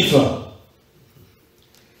Khalifa.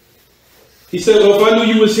 He said, well, if I knew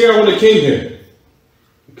you was here, I would have came here.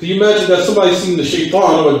 Can you imagine that somebody seen the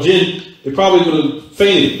shaitan or a jinn, they probably would have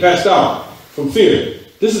fainted, passed out from fear.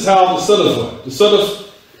 This is how the Salaf were. The Salaf,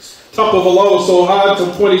 top of Allah was so high to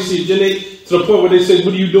the point they see jinn, to the point where they said,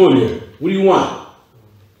 what are you doing here? What do you want?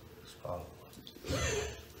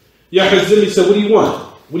 Yahya Zimmi said, what do you want?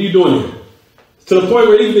 What are you doing here? To the point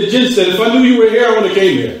where even the jinn said, if I knew you were here, I would have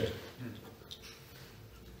came here.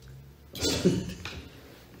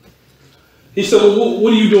 He said, well,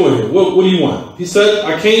 what are you doing here? What do you want? He said,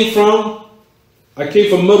 I came from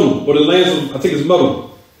Maru, or the lands of, I think it's Maru.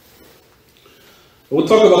 We'll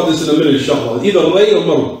talk about this in a minute, inshallah. Either Lay or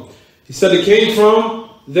Maru. He said, it came from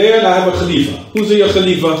there, and I have a Khalifa. Who's your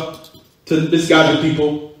Khalifa to misguide the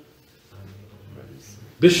people?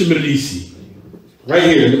 Bishop Merisi. Right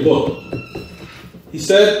here in the book. He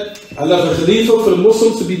said, I left a Khalifa for the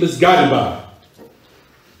Muslims to be misguided by.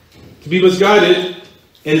 To be misguided.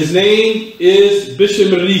 And his name is Bishop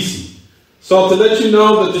Merisi. So to let you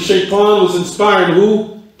know that the shaitan was inspiring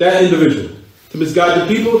who? That individual. To misguide the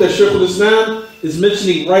people that Shaykh al-Islam is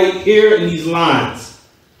mentioning right here in these lines.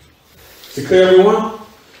 Is it clear, everyone?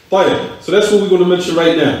 Fine. So that's what we're going to mention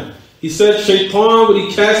right now. He said shaitan, when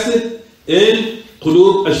he casted in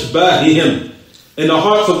qulub ashbahihim, in the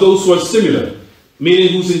hearts of those who are similar,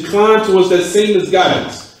 meaning who's inclined towards that same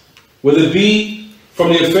misguidance, whether it be from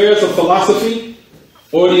the affairs of philosophy,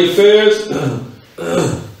 or the affairs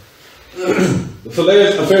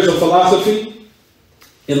of philosophy,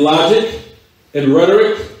 in logic, in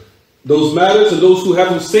rhetoric, those matters, and those who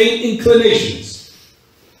have the same inclinations.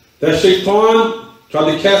 That shaitan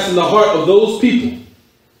tried to cast in the heart of those people,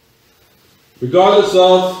 regardless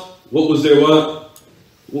of what was their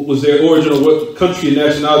origin or what country and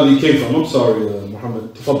nationality he came from. I'm sorry,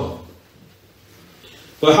 Muhammad. Tafadhal.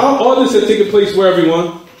 But how all this had taken place where,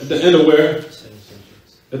 everyone? At the end of where?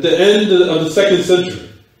 At the end of the second century.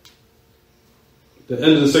 The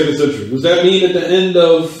end of the second century. Does that mean at the end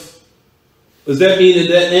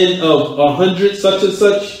of 100 such and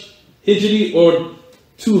such Hijri or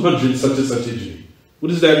 200 such and such Hijri?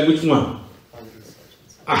 What is that? Which one?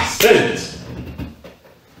 Ahsant.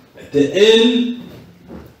 At the end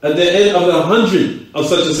of the 100 of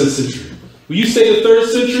such and such century. When you say the third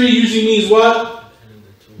century, usually means what?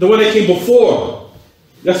 The one that came before.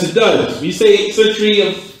 Yes, it does. When you say century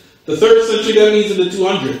of the third century, that means in the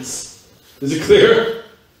 200s. Is it clear?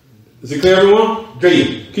 Is it clear, everyone?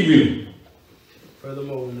 Great. Keep reading.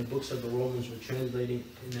 Furthermore, when the books of the Romans were translated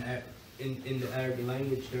in the Arabic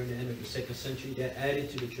language during the end of the second century, that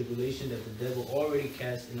added to the tribulation that the devil already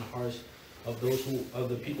cast in the hearts of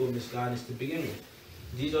the people of misguidance to begin with.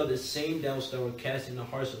 These are the same doubts that were cast in the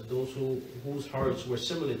hearts of those whose hearts were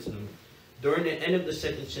similar to them. During the end of the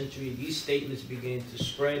second century, these statements began to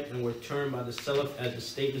spread and were termed by the Salaf as the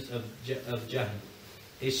statements of Jahl.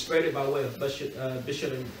 They spread it by way of Bishr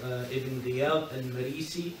ibn Diyal and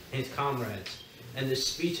Marisi and his comrades. And the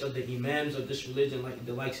speech of the Imams of this religion, like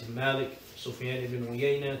the likes of Malik, Sufyan ibn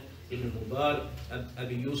Uyayna, Ibn Mubarak,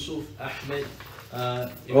 Abi Yusuf, Ahmed.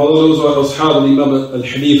 All of those are Ashab al-Imam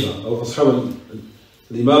al-Hanifa, or Ashab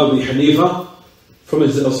al-Imam al-Hanifa. From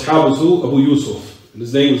his Ashab is who? Abu Yusuf. And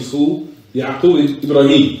his name is who? Yaqub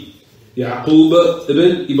Ibrahim. Yaqub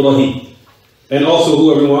ibn Ibrahim. And also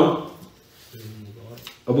who, everyone?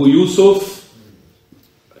 Abu Yusuf.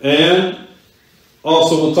 And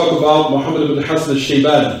also we'll talk about Muhammad ibn Hasan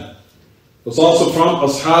al-Shaybani. It's also from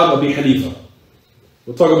Ashab Abi Hanifa.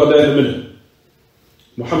 We'll talk about that in a minute.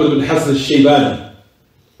 Muhammad ibn Hasan al-Shaybani.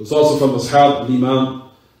 It's also from Ashab al-Imam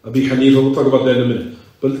Abi Hanifa. We'll talk about that in a minute.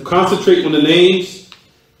 But concentrate on the names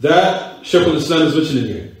that Shaykh al-Islam is mentioning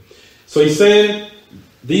here. So he's saying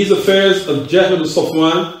these affairs of Jahl and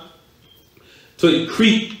Safwan, to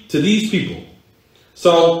creep to these people.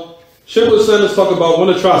 So, Shaykh al-Islam is talking about one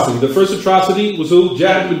atrocity. The first atrocity was who?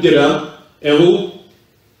 Ja'd ibn Dirham, and who?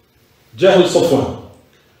 Jahl Safwan.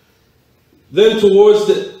 Then towards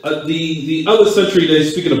the other century they're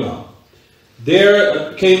speaking about,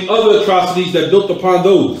 there came other atrocities that built upon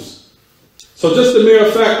those. So just the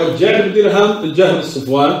mere fact of Ja'd ibn Dirham and Jahl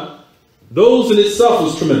Safwan, those in itself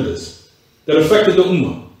was tremendous, that affected the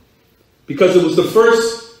Ummah. Because it was the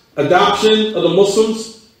first adoption of the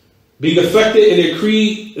Muslims being affected in their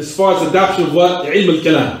creed as far as adoption of what? Ilm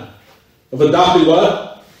al-Kalam. Of adopting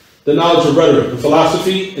what? The knowledge of rhetoric, and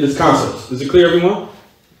philosophy, and its concepts. Is it clear, everyone?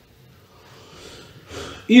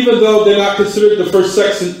 Even though they're not considered the first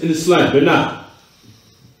sects in Islam, they're not.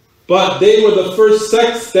 But they were the first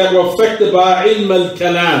sects that were affected by Ilm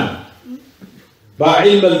al-Kalam. By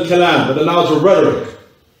Ilm al-Kalam, by the knowledge of rhetoric,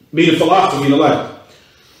 meaning philosophy and the like.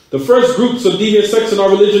 The first groups of deviant sects in our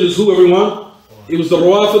religion is who, everyone? It was the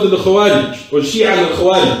Rawafid and the Khawarij, or Shia and the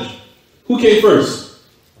Khawarij. Who came first?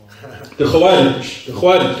 The Khawarij. The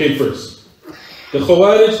Khawarij came first. The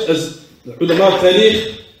Khawarij, as the ulama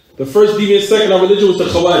Tariq, the first deviant sect in our religion was the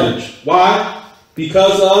Khawarij. Why?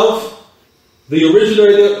 Because of the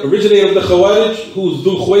originator of the Khawarij, who was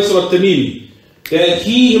Dhul Khuwaisir al-Tamimi. That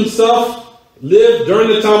he himself lived during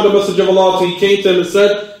the time of the Message of Allah, so he came to him and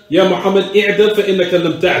said, Ya Muhammad, i'dil fa innaka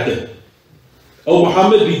lam ta'dil. O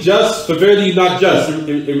Muhammad, be just, for verily you're not just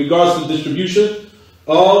in regards to the distribution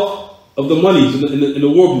of the monies in the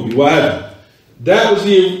war movie, what have you. That was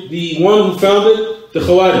the one who founded the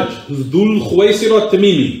Khawarij, who's Dhul Khuwaisir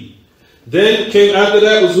al-Tamimi. Then came after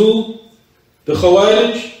that was who? The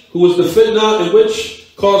Khawarij, who was the fitna in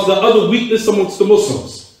which caused the other weakness amongst the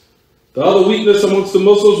Muslims. The other weakness amongst the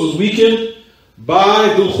Muslims was weakened by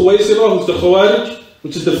Dhul Khuwaisir, who's the Khawarij,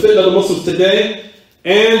 which is the fitna of the Muslims today,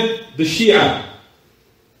 and the Shia.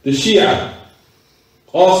 The Shia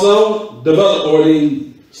also developed, or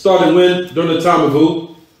they started when? During the time of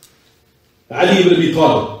who? Ali ibn Abi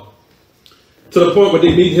Talib. To the point where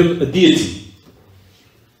they made him a deity.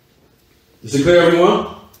 Is it clear, everyone?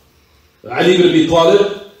 Ali ibn Abi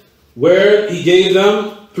Talib, where he gave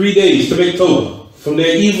them 3 days to make tawbah from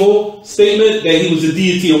their evil statement that he was a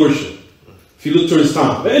deity of worship. If you look to his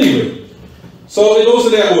time. But anyway, so it goes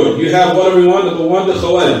in that order. You have what, everyone? Number one, the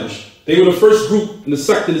Khawarij. They were the first group in the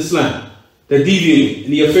sect in Islam that deviated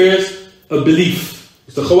in the affairs of belief.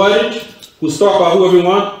 It's the Khawarij, who start by who,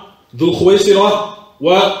 everyone? Dhul Khuwaisirah,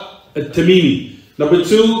 what? At-Tamimi. Number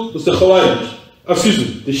two was the Khawarij.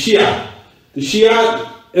 The Shia. The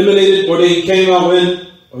Shia emanated, or they came out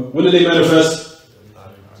when did they manifest?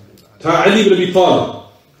 Ali ibn Abi Talib.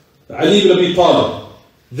 Ali ibn Abi Talib.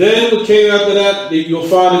 Then what came after that, you'll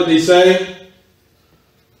find that they say,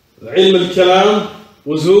 Ilm al-Kalam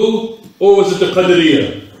was who? Or was it the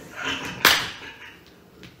Qadariyah?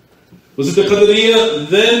 Was it the Qadariyah,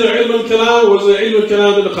 then the Ilm al-Kalam, or was it Ilm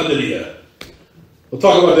al-Kalam, then the Qadariyah? We'll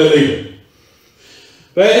talk about that later.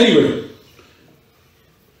 But anyway,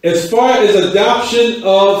 as far as adoption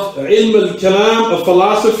of Ilm al-Kalam, of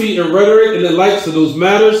philosophy and rhetoric and the likes of those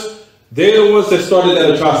matters, they're the ones that started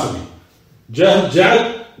that atrocity. Jahm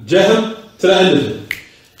to the end of it.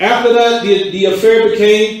 After that, the affair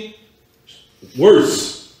became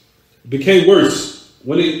worse. It became worse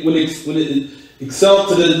when it excelled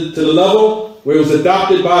to the level where it was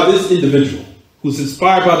adopted by this individual who's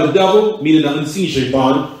inspired by the devil, meaning the unseen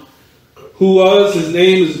shaitan, who was, his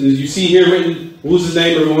name is, as you see here written, who's his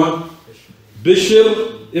name, everyone?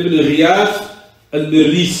 Bishr ibn Ghiyath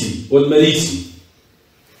al-Marisi, or al-Marisi,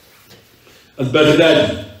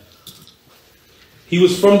 al-Baghdadi. He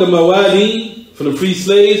was from the Mawali, from the free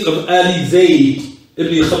slaves of Ali Zayd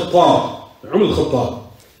ibn Khattab, Khattab.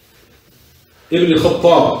 Ibn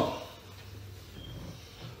Khattab.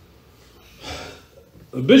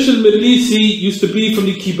 Bishr al-Marisi used to be from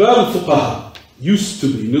the Kibar al-Fuqaha. Used to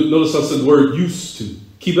be. Notice I said the word used to.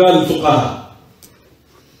 Kibar al-Fuqaha.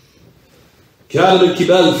 Kana min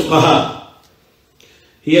Kibar al-Fuqaha.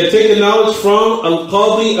 He had taken knowledge from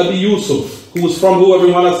Al-Qadi Abi Yusuf, who was from who,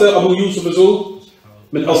 everyone? I said Abu Yusuf is who?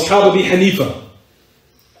 Min Ashab Abi Hanifa.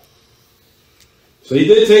 So he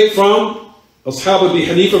did take from Ashab Abi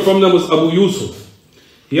Hanifa, from them was Abu Yusuf.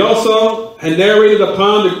 He also had narrated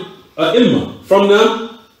upon the Imam, from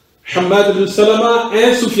them Hammad ibn Salama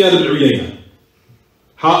and Sufyan ibn Uyayna.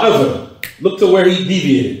 However, look to where he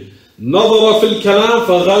deviated. نظر في الكلام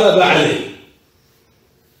فغلب عليه.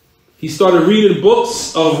 He started reading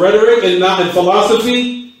books of rhetoric and not in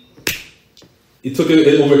philosophy. It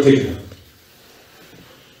overtaken him.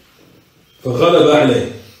 فغلب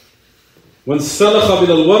عليه. When سلخ من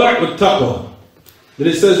الورع والتقوى. Then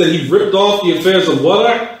it says that he ripped off the affairs of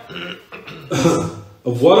wara'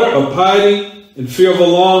 of water, of piety, and fear of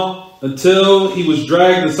Allah, until he was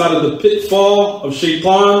dragged inside of the pitfall of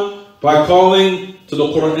shaitan by calling to the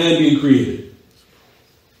Quran being created.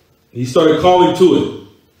 He started calling to it,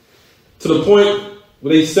 to the point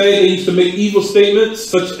where they say they used to make evil statements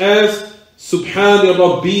such as Subhan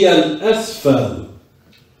Rabbi al-Asfal.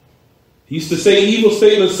 He used to say evil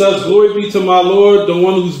statements such, glory be to my Lord, the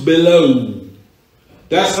one who's below.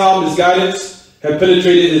 That's how misguidance had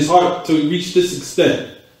penetrated his heart to reach this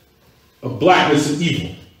extent of blackness and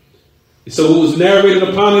evil. So what was narrated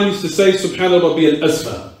upon him used to say, Subhan Rabbi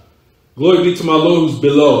al-Asfal. Glory be to my Lord who's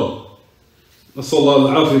below.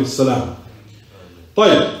 Nasallallahu salam.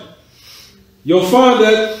 You'll find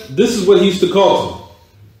that this is what he used to call him.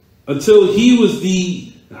 Until he was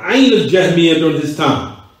the Ayn of Jahmiyyah during his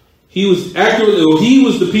time. He was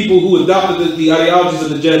the people who adopted the ideologies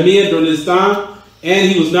of the Jahmiyyah during his time, and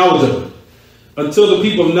he was knowledgeable. Until the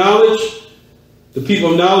people of knowledge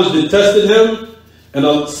detested him, and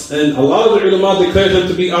a lot of the ulama declared him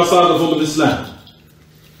to be outside the fold of Islam.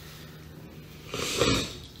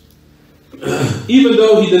 Even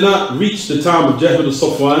though he did not reach the time of Jahm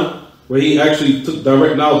al-Safwan, where he actually took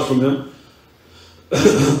direct knowledge from him.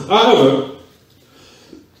 However,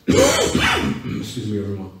 excuse me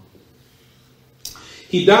everyone,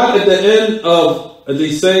 he died at the end of, as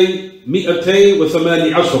they say, Mi'atay wa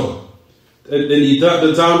Thamani Ashara. And he died at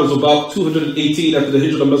the time, it was about 218 after the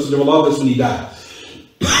Hijrah of the Messenger of Allah, that's when he died.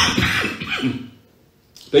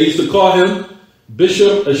 They used to call him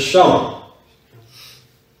Bishop al-Shara.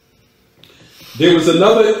 There was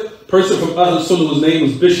another person from Ahl Sunnah whose name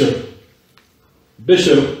was Bishop,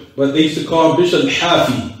 but they used to call him Bishop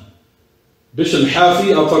al-Hafi. Bishop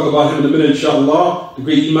al-Hafi, I'll talk about him in a minute, inshallah, the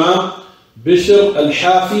great Imam. Bishop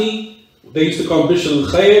al-Hafi, they used to call him Bishop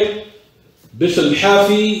al-Khair. Bishop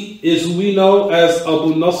al-Hafi is who we know as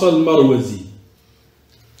Abu Nasr al-Marwazi,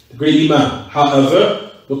 the great Imam.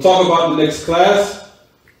 However, we'll talk about in the next class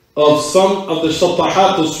of some of the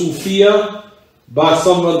Shatahat al-Sufiya by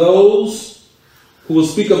some of those who will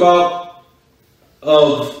speak about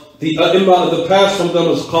of the Imam of the past. From them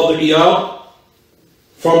was called the Iyad.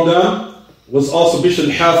 From them was also Bishop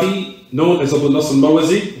al-Hafi, known as Abu Nasr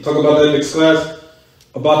al-Marwazi. We'll talk about that next class,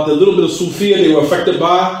 about the little bit of Sufiya they were affected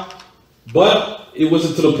by, but it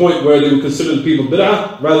wasn't to the point where they were considered people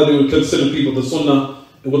bid'ah, rather they were considered people the Sunnah,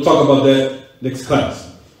 and we'll talk about that next class.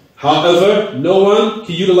 However, no one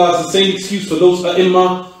can utilize the same excuse for those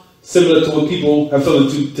Imam similar to what people have fell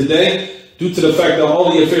into today, due to the fact that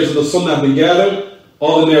all the affairs of the Sunnah have been gathered,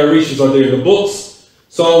 all the narrations are there in the books,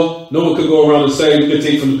 so no one could go around and say we can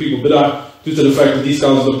take from the people bid'ah, due to the fact that these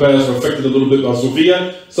scholars of the past were affected a little bit by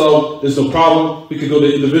Sufiya. So there's no problem. We could go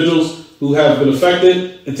to individuals who have been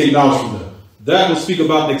affected and take knowledge from them. That we'll speak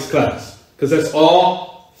about next class, because that's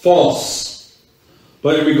all false.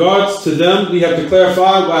 But in regards to them, we have to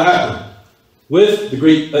clarify what happened with the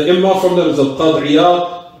great Imam from them is Al-Qadr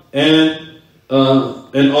Iyad,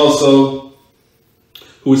 and also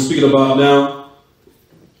who we're speaking about now.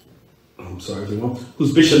 I'm sorry everyone,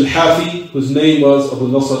 who's Bishop al-Hafi, whose name was Abu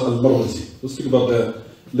Nasr al-Marwazi. We'll speak about that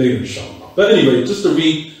later, inshallah. But anyway, just to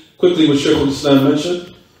read quickly what Shaykh al-Islam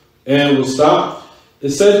mentioned, and we'll stop.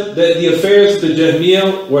 It said that the affairs of the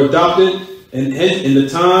Jahmiyyah were adopted in the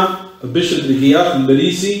time of Bishop al-Ghiyaf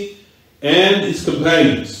al-Marisi and his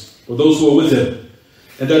companions, or those who were with him.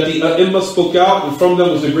 And that the A'imma spoke out, and from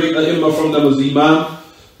them was the great A'imma, from them was the Imam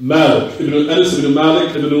Malik, Ibn Anas ibn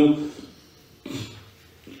Malik, Ibn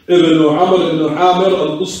Amr ibn Amir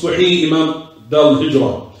al-Usbuhi, Imam Dal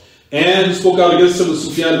Hijrah. And who spoke out against him was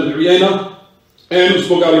Sufyan ibn Uyayna, and who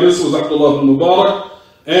spoke out against him was Abdullah ibn Mubarak,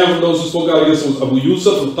 and from those who spoke out against him was Abu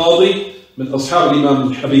Yusuf al-Qadi, min Ashab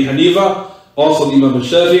al-Imam Abi Hanifa, also the Imam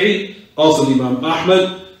al-Shafi'i, also the Imam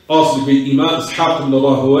Ahmad, also the great Imam Ishaq ibn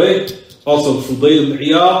Rahawayh, also Fudayl ibn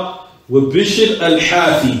Iyad, with Bishr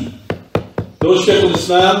al-Hafi. Those Shaykh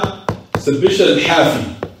al-Islam said Bishr al-Hafi.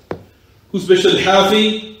 Who's Bishr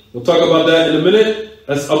al-Hafi? We'll talk about that in a minute.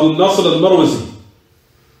 That's Abu Nasr al-Marwazi.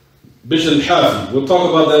 Bishr al-Hafi. We'll talk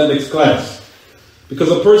about that next class.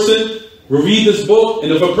 Because a person will read this book,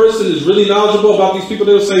 and if a person is really knowledgeable about these people,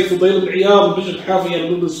 they'll say Fudayl ibn Iyad and Bishr al-Hafi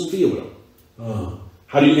and Ibn Sufiya with them.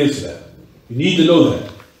 How do you answer that? You need to know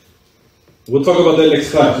that. We'll talk about that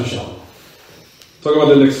next class, inshallah. Talk about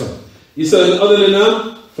that next class. He said, other than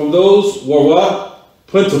them, from those who are what?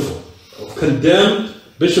 Plentiful. Condemned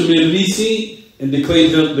Bishop al-Marisi and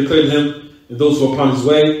declared him and those who are upon his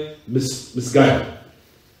way misguided.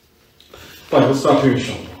 Fine, we'll stop here,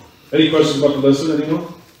 inshallah. Any questions about the lesson, anyone?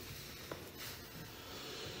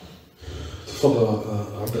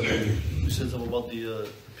 You said something about the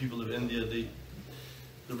people of India.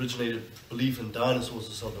 originated belief in dinosaurs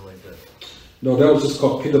or something like that. No, that was just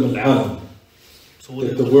called Qidam al-Alam. So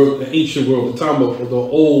what The ancient world, the time of the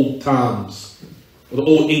old times, or the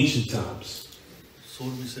old ancient times. So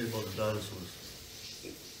what do we say about the dinosaurs?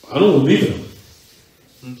 I don't believe in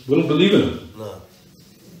them. We don't believe in them. Nah.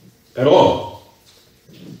 At all.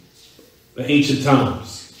 The ancient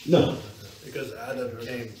times. No. Because Adam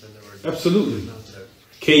came and there were Absolutely. not there.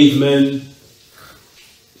 Cavemen.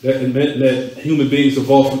 That meant that human beings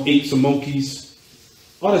evolved from apes and monkeys.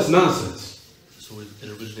 All that's nonsense. So it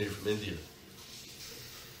originated from India.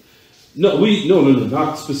 No,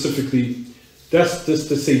 not specifically. That's just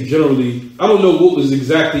to say generally. I don't know what was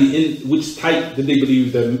exactly in which type did they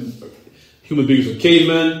believe that human beings were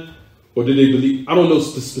cavemen, or did they believe? I don't know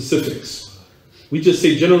the specifics. We just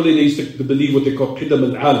say generally they used to believe what they call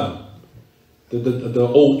Qidam al-Alam, the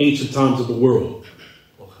old ancient times of the world.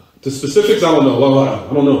 The specifics I don't know.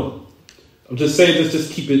 I don't know. I'm just saying let's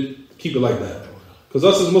just keep it like that. Because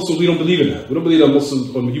us as Muslims we don't believe in that. We don't believe that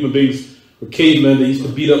Muslims or human beings were cavemen. They used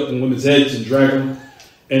to beat up on women's heads and drag them.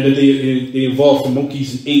 And that they evolved from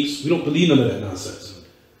monkeys and apes. We don't believe none of that nonsense.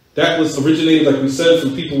 That was originated, like we said,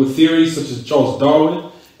 from people with theories such as Charles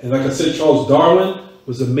Darwin. And like I said, Charles Darwin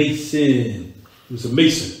was a Mason. He was a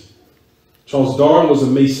Mason. Charles Darwin was a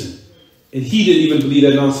Mason. And he didn't even believe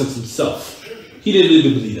that nonsense himself. He didn't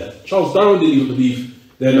even believe that. Charles Darwin didn't even believe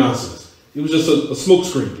that nonsense. It was just a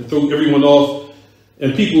smokescreen to throw everyone off.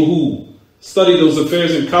 And people who study those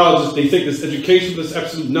affairs in colleges, they think it's education, but it's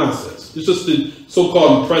absolute nonsense. It's just the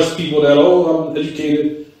so-called impressed people that, oh, I'm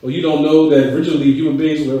educated, or you don't know that originally human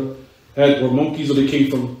beings were monkeys, or they came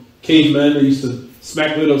from cavemen. They used to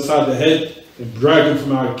smack them upside the head and drag them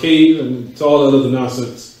from our cave, and it's all that other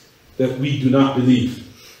nonsense that we do not believe.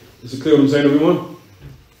 Is it clear what I'm saying, everyone?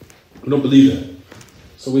 We don't believe that.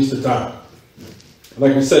 It's a waste of time.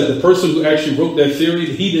 Like we said, the person who actually wrote that theory,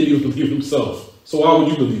 he didn't even believe it himself. So why would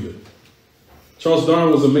you believe it? Charles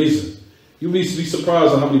Darwin was a Mason. You'll be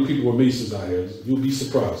surprised at how many people were Masons out here. You'll be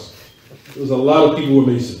surprised. There was a lot of people who were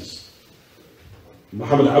Masons.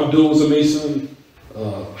 Muhammad Abdul was a Mason.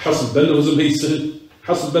 Hassan Benda was a Mason.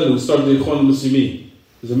 Hassan Benda, who started the Ikhwan al-Muslimin,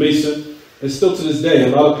 was a Mason. And still to this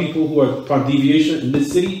day, a lot of people who are upon deviation in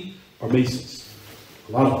this city are Masons.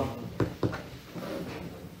 A lot of them.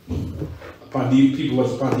 People who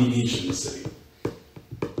are upon deviation in this city.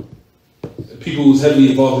 People who's heavily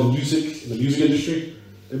involved in music, in the music industry,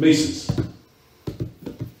 they're Masons.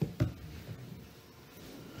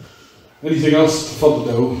 Anything else?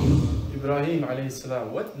 Tafaddalu. Ibrahim alayhi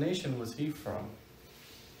salam, what nation was he from?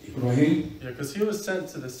 Ibrahim? Yeah, because he was sent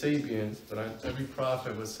to the Sabians, but every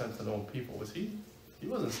prophet was sent to their own people. Was he? He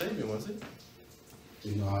wasn't Sabian, was he?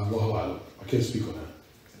 You know, I can't speak on that.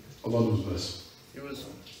 Allah knows best. He was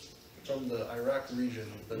from the Iraq region.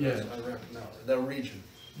 Yeah. Iraq now. That region.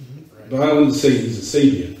 Mm-hmm. Right. But I don't say he's a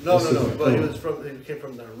Sabian. No. But he came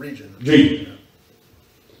from that region. Dream.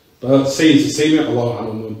 But say he's a Sabian, Allah, I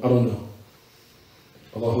don't know.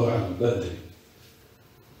 Allahu A'lam, that day.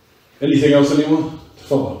 Anything else, anyone?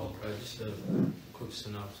 Follow. Just a quick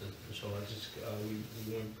synopsis. So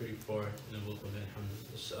we went pretty far in the book of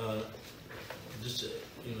Alhamdulillah. Just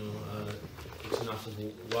synopsis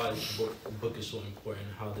of why the book is so important.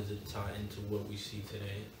 How does it tie into what we see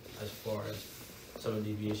today, as far as some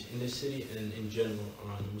deviation in this city and in general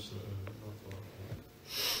around the Muslim.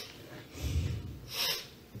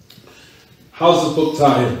 How's the book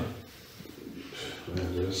tie in?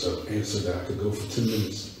 Man, there's an answer that I could go for 10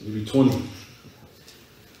 minutes, maybe 20.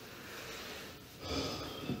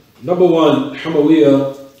 Number one,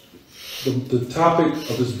 Hamawiyyah, the topic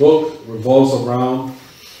of this book revolves around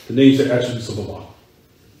the names and attributes of Allah.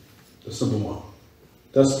 That's number one.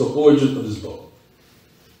 That's the origin of this book.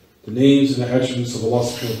 The names and the attributes of Allah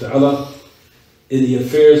subhanahu wa ta'ala in the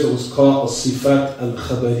affairs that was called as-sifat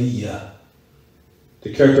al-khabariyah.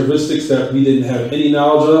 The characteristics that we didn't have any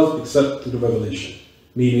knowledge of except through the revelation.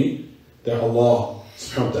 Meaning that Allah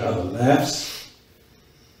subhanahu wa ta'ala laughs,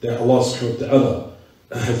 that Allah subhanahu wa ta'ala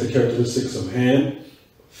has the characteristics of hand,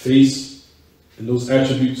 face, and those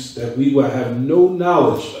attributes that we will have no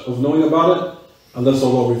knowledge of knowing about it unless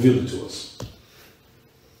Allah revealed it to us.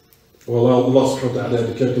 Or Allah subhanahu wa ta'ala has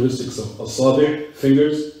the characteristics of asabi',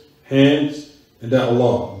 fingers, hands, and that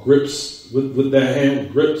Allah grips with that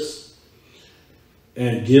hand, grips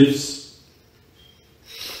and gives.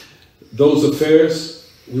 Those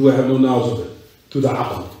affairs, we will have no knowledge of it through the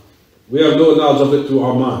aql. We have no knowledge of it through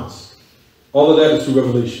our minds. All of that is through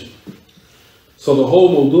revelation. So the whole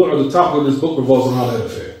mawdu' or the topic of this book revolves around that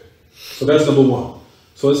affair. So that's number one.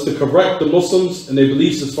 So it's to correct the Muslims and their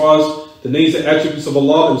beliefs as far as the names and attributes of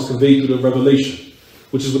Allah that was conveyed through the revelation.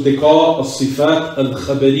 which is what they call as-sifat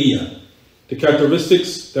al-khabariyah, the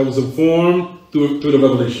characteristics that was informed through the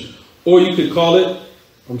revelation. Or you could call it,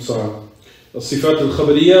 as-sifat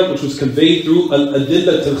al-khabariyah, which was conveyed through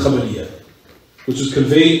al-adillat al-khabariyah, which was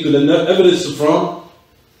conveyed through the evidence from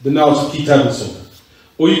the knowledge of Kitab and Sunnah.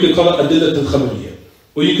 Or you could call it adillat al-khabariyah.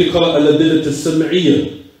 Or you could call it al-adillat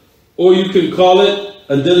al-sam'iyyah. Or you could call it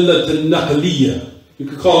adillat al-naqliyah. You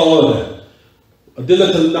could call all of that.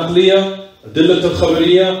 Adillat al-naqliyah, adillat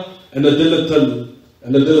al-khabariyah, and adillat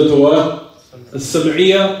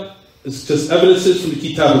al-sam'iyyah. It's just evidences from the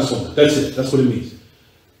Kitab and Sunnah. That's it. That's what it means.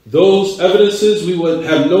 Those evidences, we would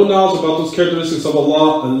have no knowledge about those characteristics of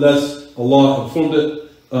Allah unless Allah informed it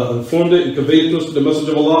and conveyed it to us through the message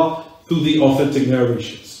of Allah through the authentic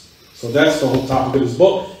narrations. So that's the whole topic of this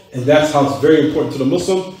book, and that's how it's very important to the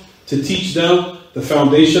Muslim to teach them the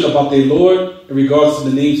foundation about their Lord in regards to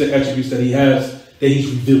the names and attributes that He has, that He's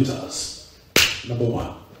revealed to us. Number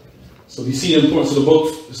one. So you see the importance of the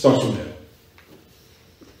book, it starts from there.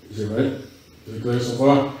 Is it right? Is it clear so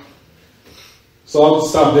far? So I'll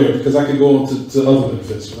stop there because I could go on to other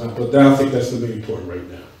benefits, but I think that's the main important right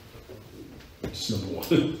now. Just number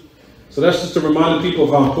one. So that's just to remind people of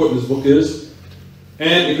how important this book is,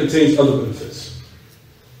 and it contains other benefits.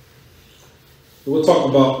 So we'll talk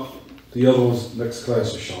about the other ones next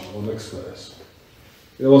class, inshallah, or next class.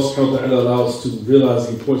 It also comes to allow us to realize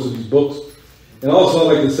the importance of these books. And also,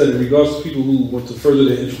 like I said, in regards to people who want to further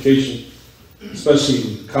their education,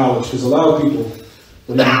 especially in college, because a lot of people,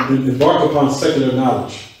 when they embark upon secular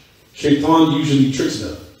knowledge, Shaitan usually tricks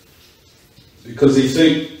them because they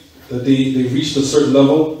think that they've reached a certain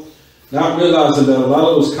level, not realizing that a lot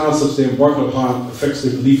of those concepts they embark upon affects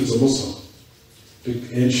their belief as a Muslim.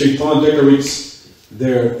 And Shaitan decorates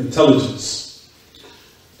their intelligence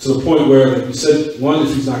to the point where, like you said, one,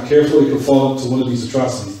 if he's not careful, he can fall into one of these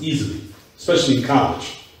atrocities easily, especially in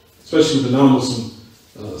college, especially with the non-Muslim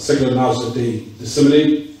secular knowledge that they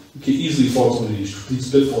disseminate. You can easily fall into one of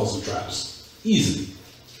these pitfalls and traps, easily,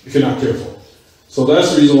 if you're not careful. So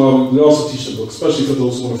that's the reason why we also teach the book, especially for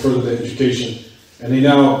those who want to further their education. And they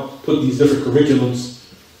now put these different curriculums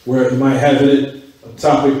where it might have in it a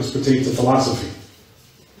topic that's pertaining to philosophy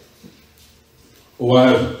or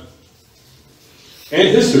whatever. And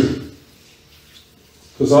history.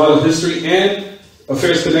 Because a lot of history and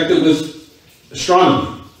affairs connected with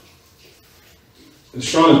astronomy.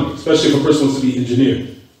 Astronomy, especially if a person wants to be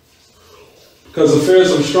engineered. Because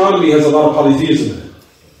affairs of astronomy has a lot of polytheism in it.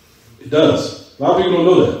 It does. A lot of people don't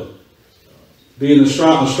know that. Being an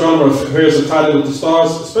astronomer, affairs are tied in with the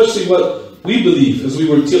stars, especially what we believe as we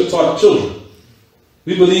were taught children.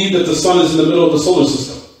 We believe that the sun is in the middle of the solar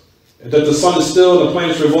system, and that the sun is still and the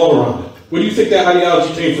planets revolve around it. Where do you think that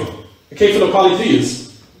ideology came from? It came from the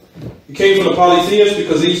polytheists. It came from the polytheists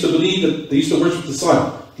because they used to believe that they used to worship the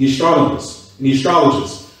sun, the astronomers and the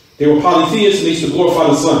astrologers. They were polytheists and they used to glorify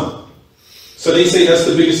the sun. So they say that's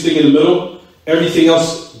the biggest thing in the middle. Everything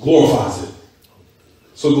else glorifies it.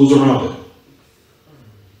 So it goes around it.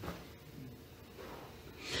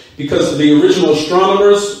 Because the original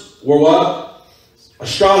astronomers were what?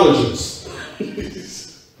 Astrologers.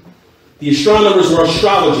 The astronomers were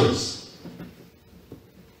astrologers.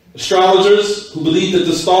 Astrologers who believed that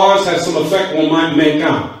the stars had some effect on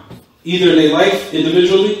mankind, either in their life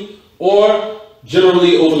individually or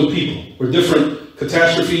generally over the people, where different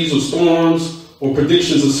catastrophes or storms or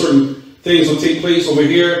predictions of certain things will take place over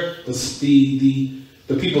here.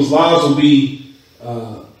 The people's lives will be,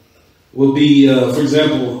 for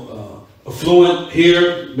example, affluent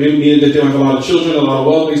here, meaning that they don't have a lot of children, a lot of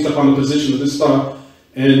wealth based upon the position of this star.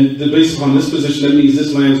 And based upon this position, that means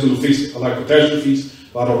this land is going to face a lot of catastrophes,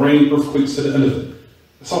 a lot of rain, earthquakes to the end of it.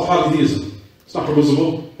 That's all polytheism. It's not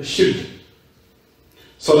permissible. It's shirk.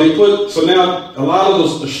 So now a lot of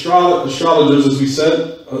those astrologers, as we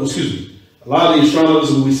said, a lot of the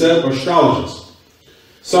astronomers, as we said, are astrologers.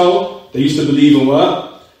 So they used to believe in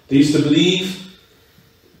what? They used to believe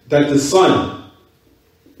that the sun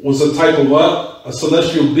was a type of what? A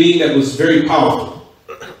celestial being that was very powerful.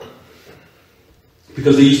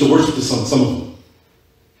 Because they used to worship the sun, some of them.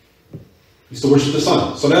 Used to worship the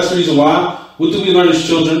sun. So that's the reason why. What did we learn as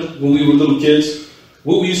children when we were little kids?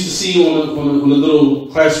 What we used to see on the little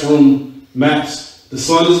classroom maps. The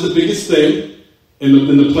sun is the biggest thing, and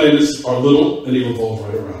the planets are little, and they revolve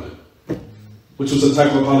right around it. Which was a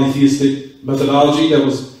type of polytheistic methodology that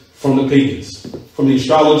was from the pagans. From the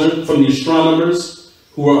astronomers,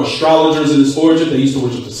 who were astrologers in its origin, they used to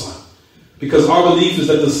worship the sun. Because our belief is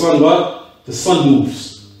that the sun what? The sun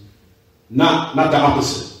moves, not the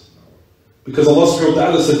opposite. Because Allah subhanahu wa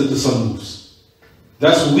ta'ala said that the sun moves.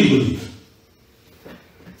 That's what we believe.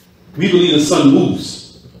 We believe the sun moves.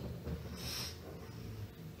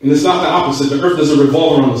 And it's not the opposite. The earth doesn't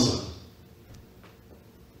revolve around the sun.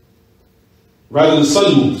 Rather, the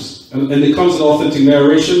sun moves. And it comes in authentic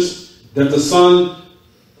narrations that the sun,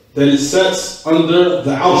 that it sets under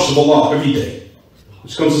the Arsh of Allah every day.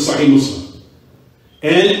 Which comes in Sahih Muslim.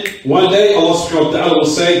 And one day Allah subhanahu wa ta'ala will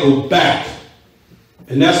say, go back.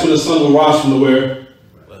 And that's when the sun will rise from the where?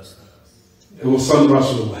 West. It will sun rise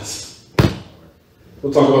from the west.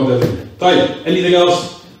 We'll talk about that later. Tayyip. Anything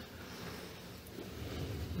else?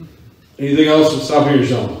 Anything else? We'll stop here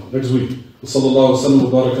inshallah. Next week. وصلى الله وسلم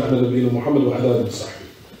وبارك على نبينا محمد وعلى اله وصحبه.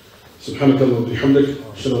 سبحانك اللهم وبحمدك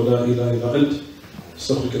اشهد ان لا اله الا انت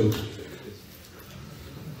استغفرك واتوب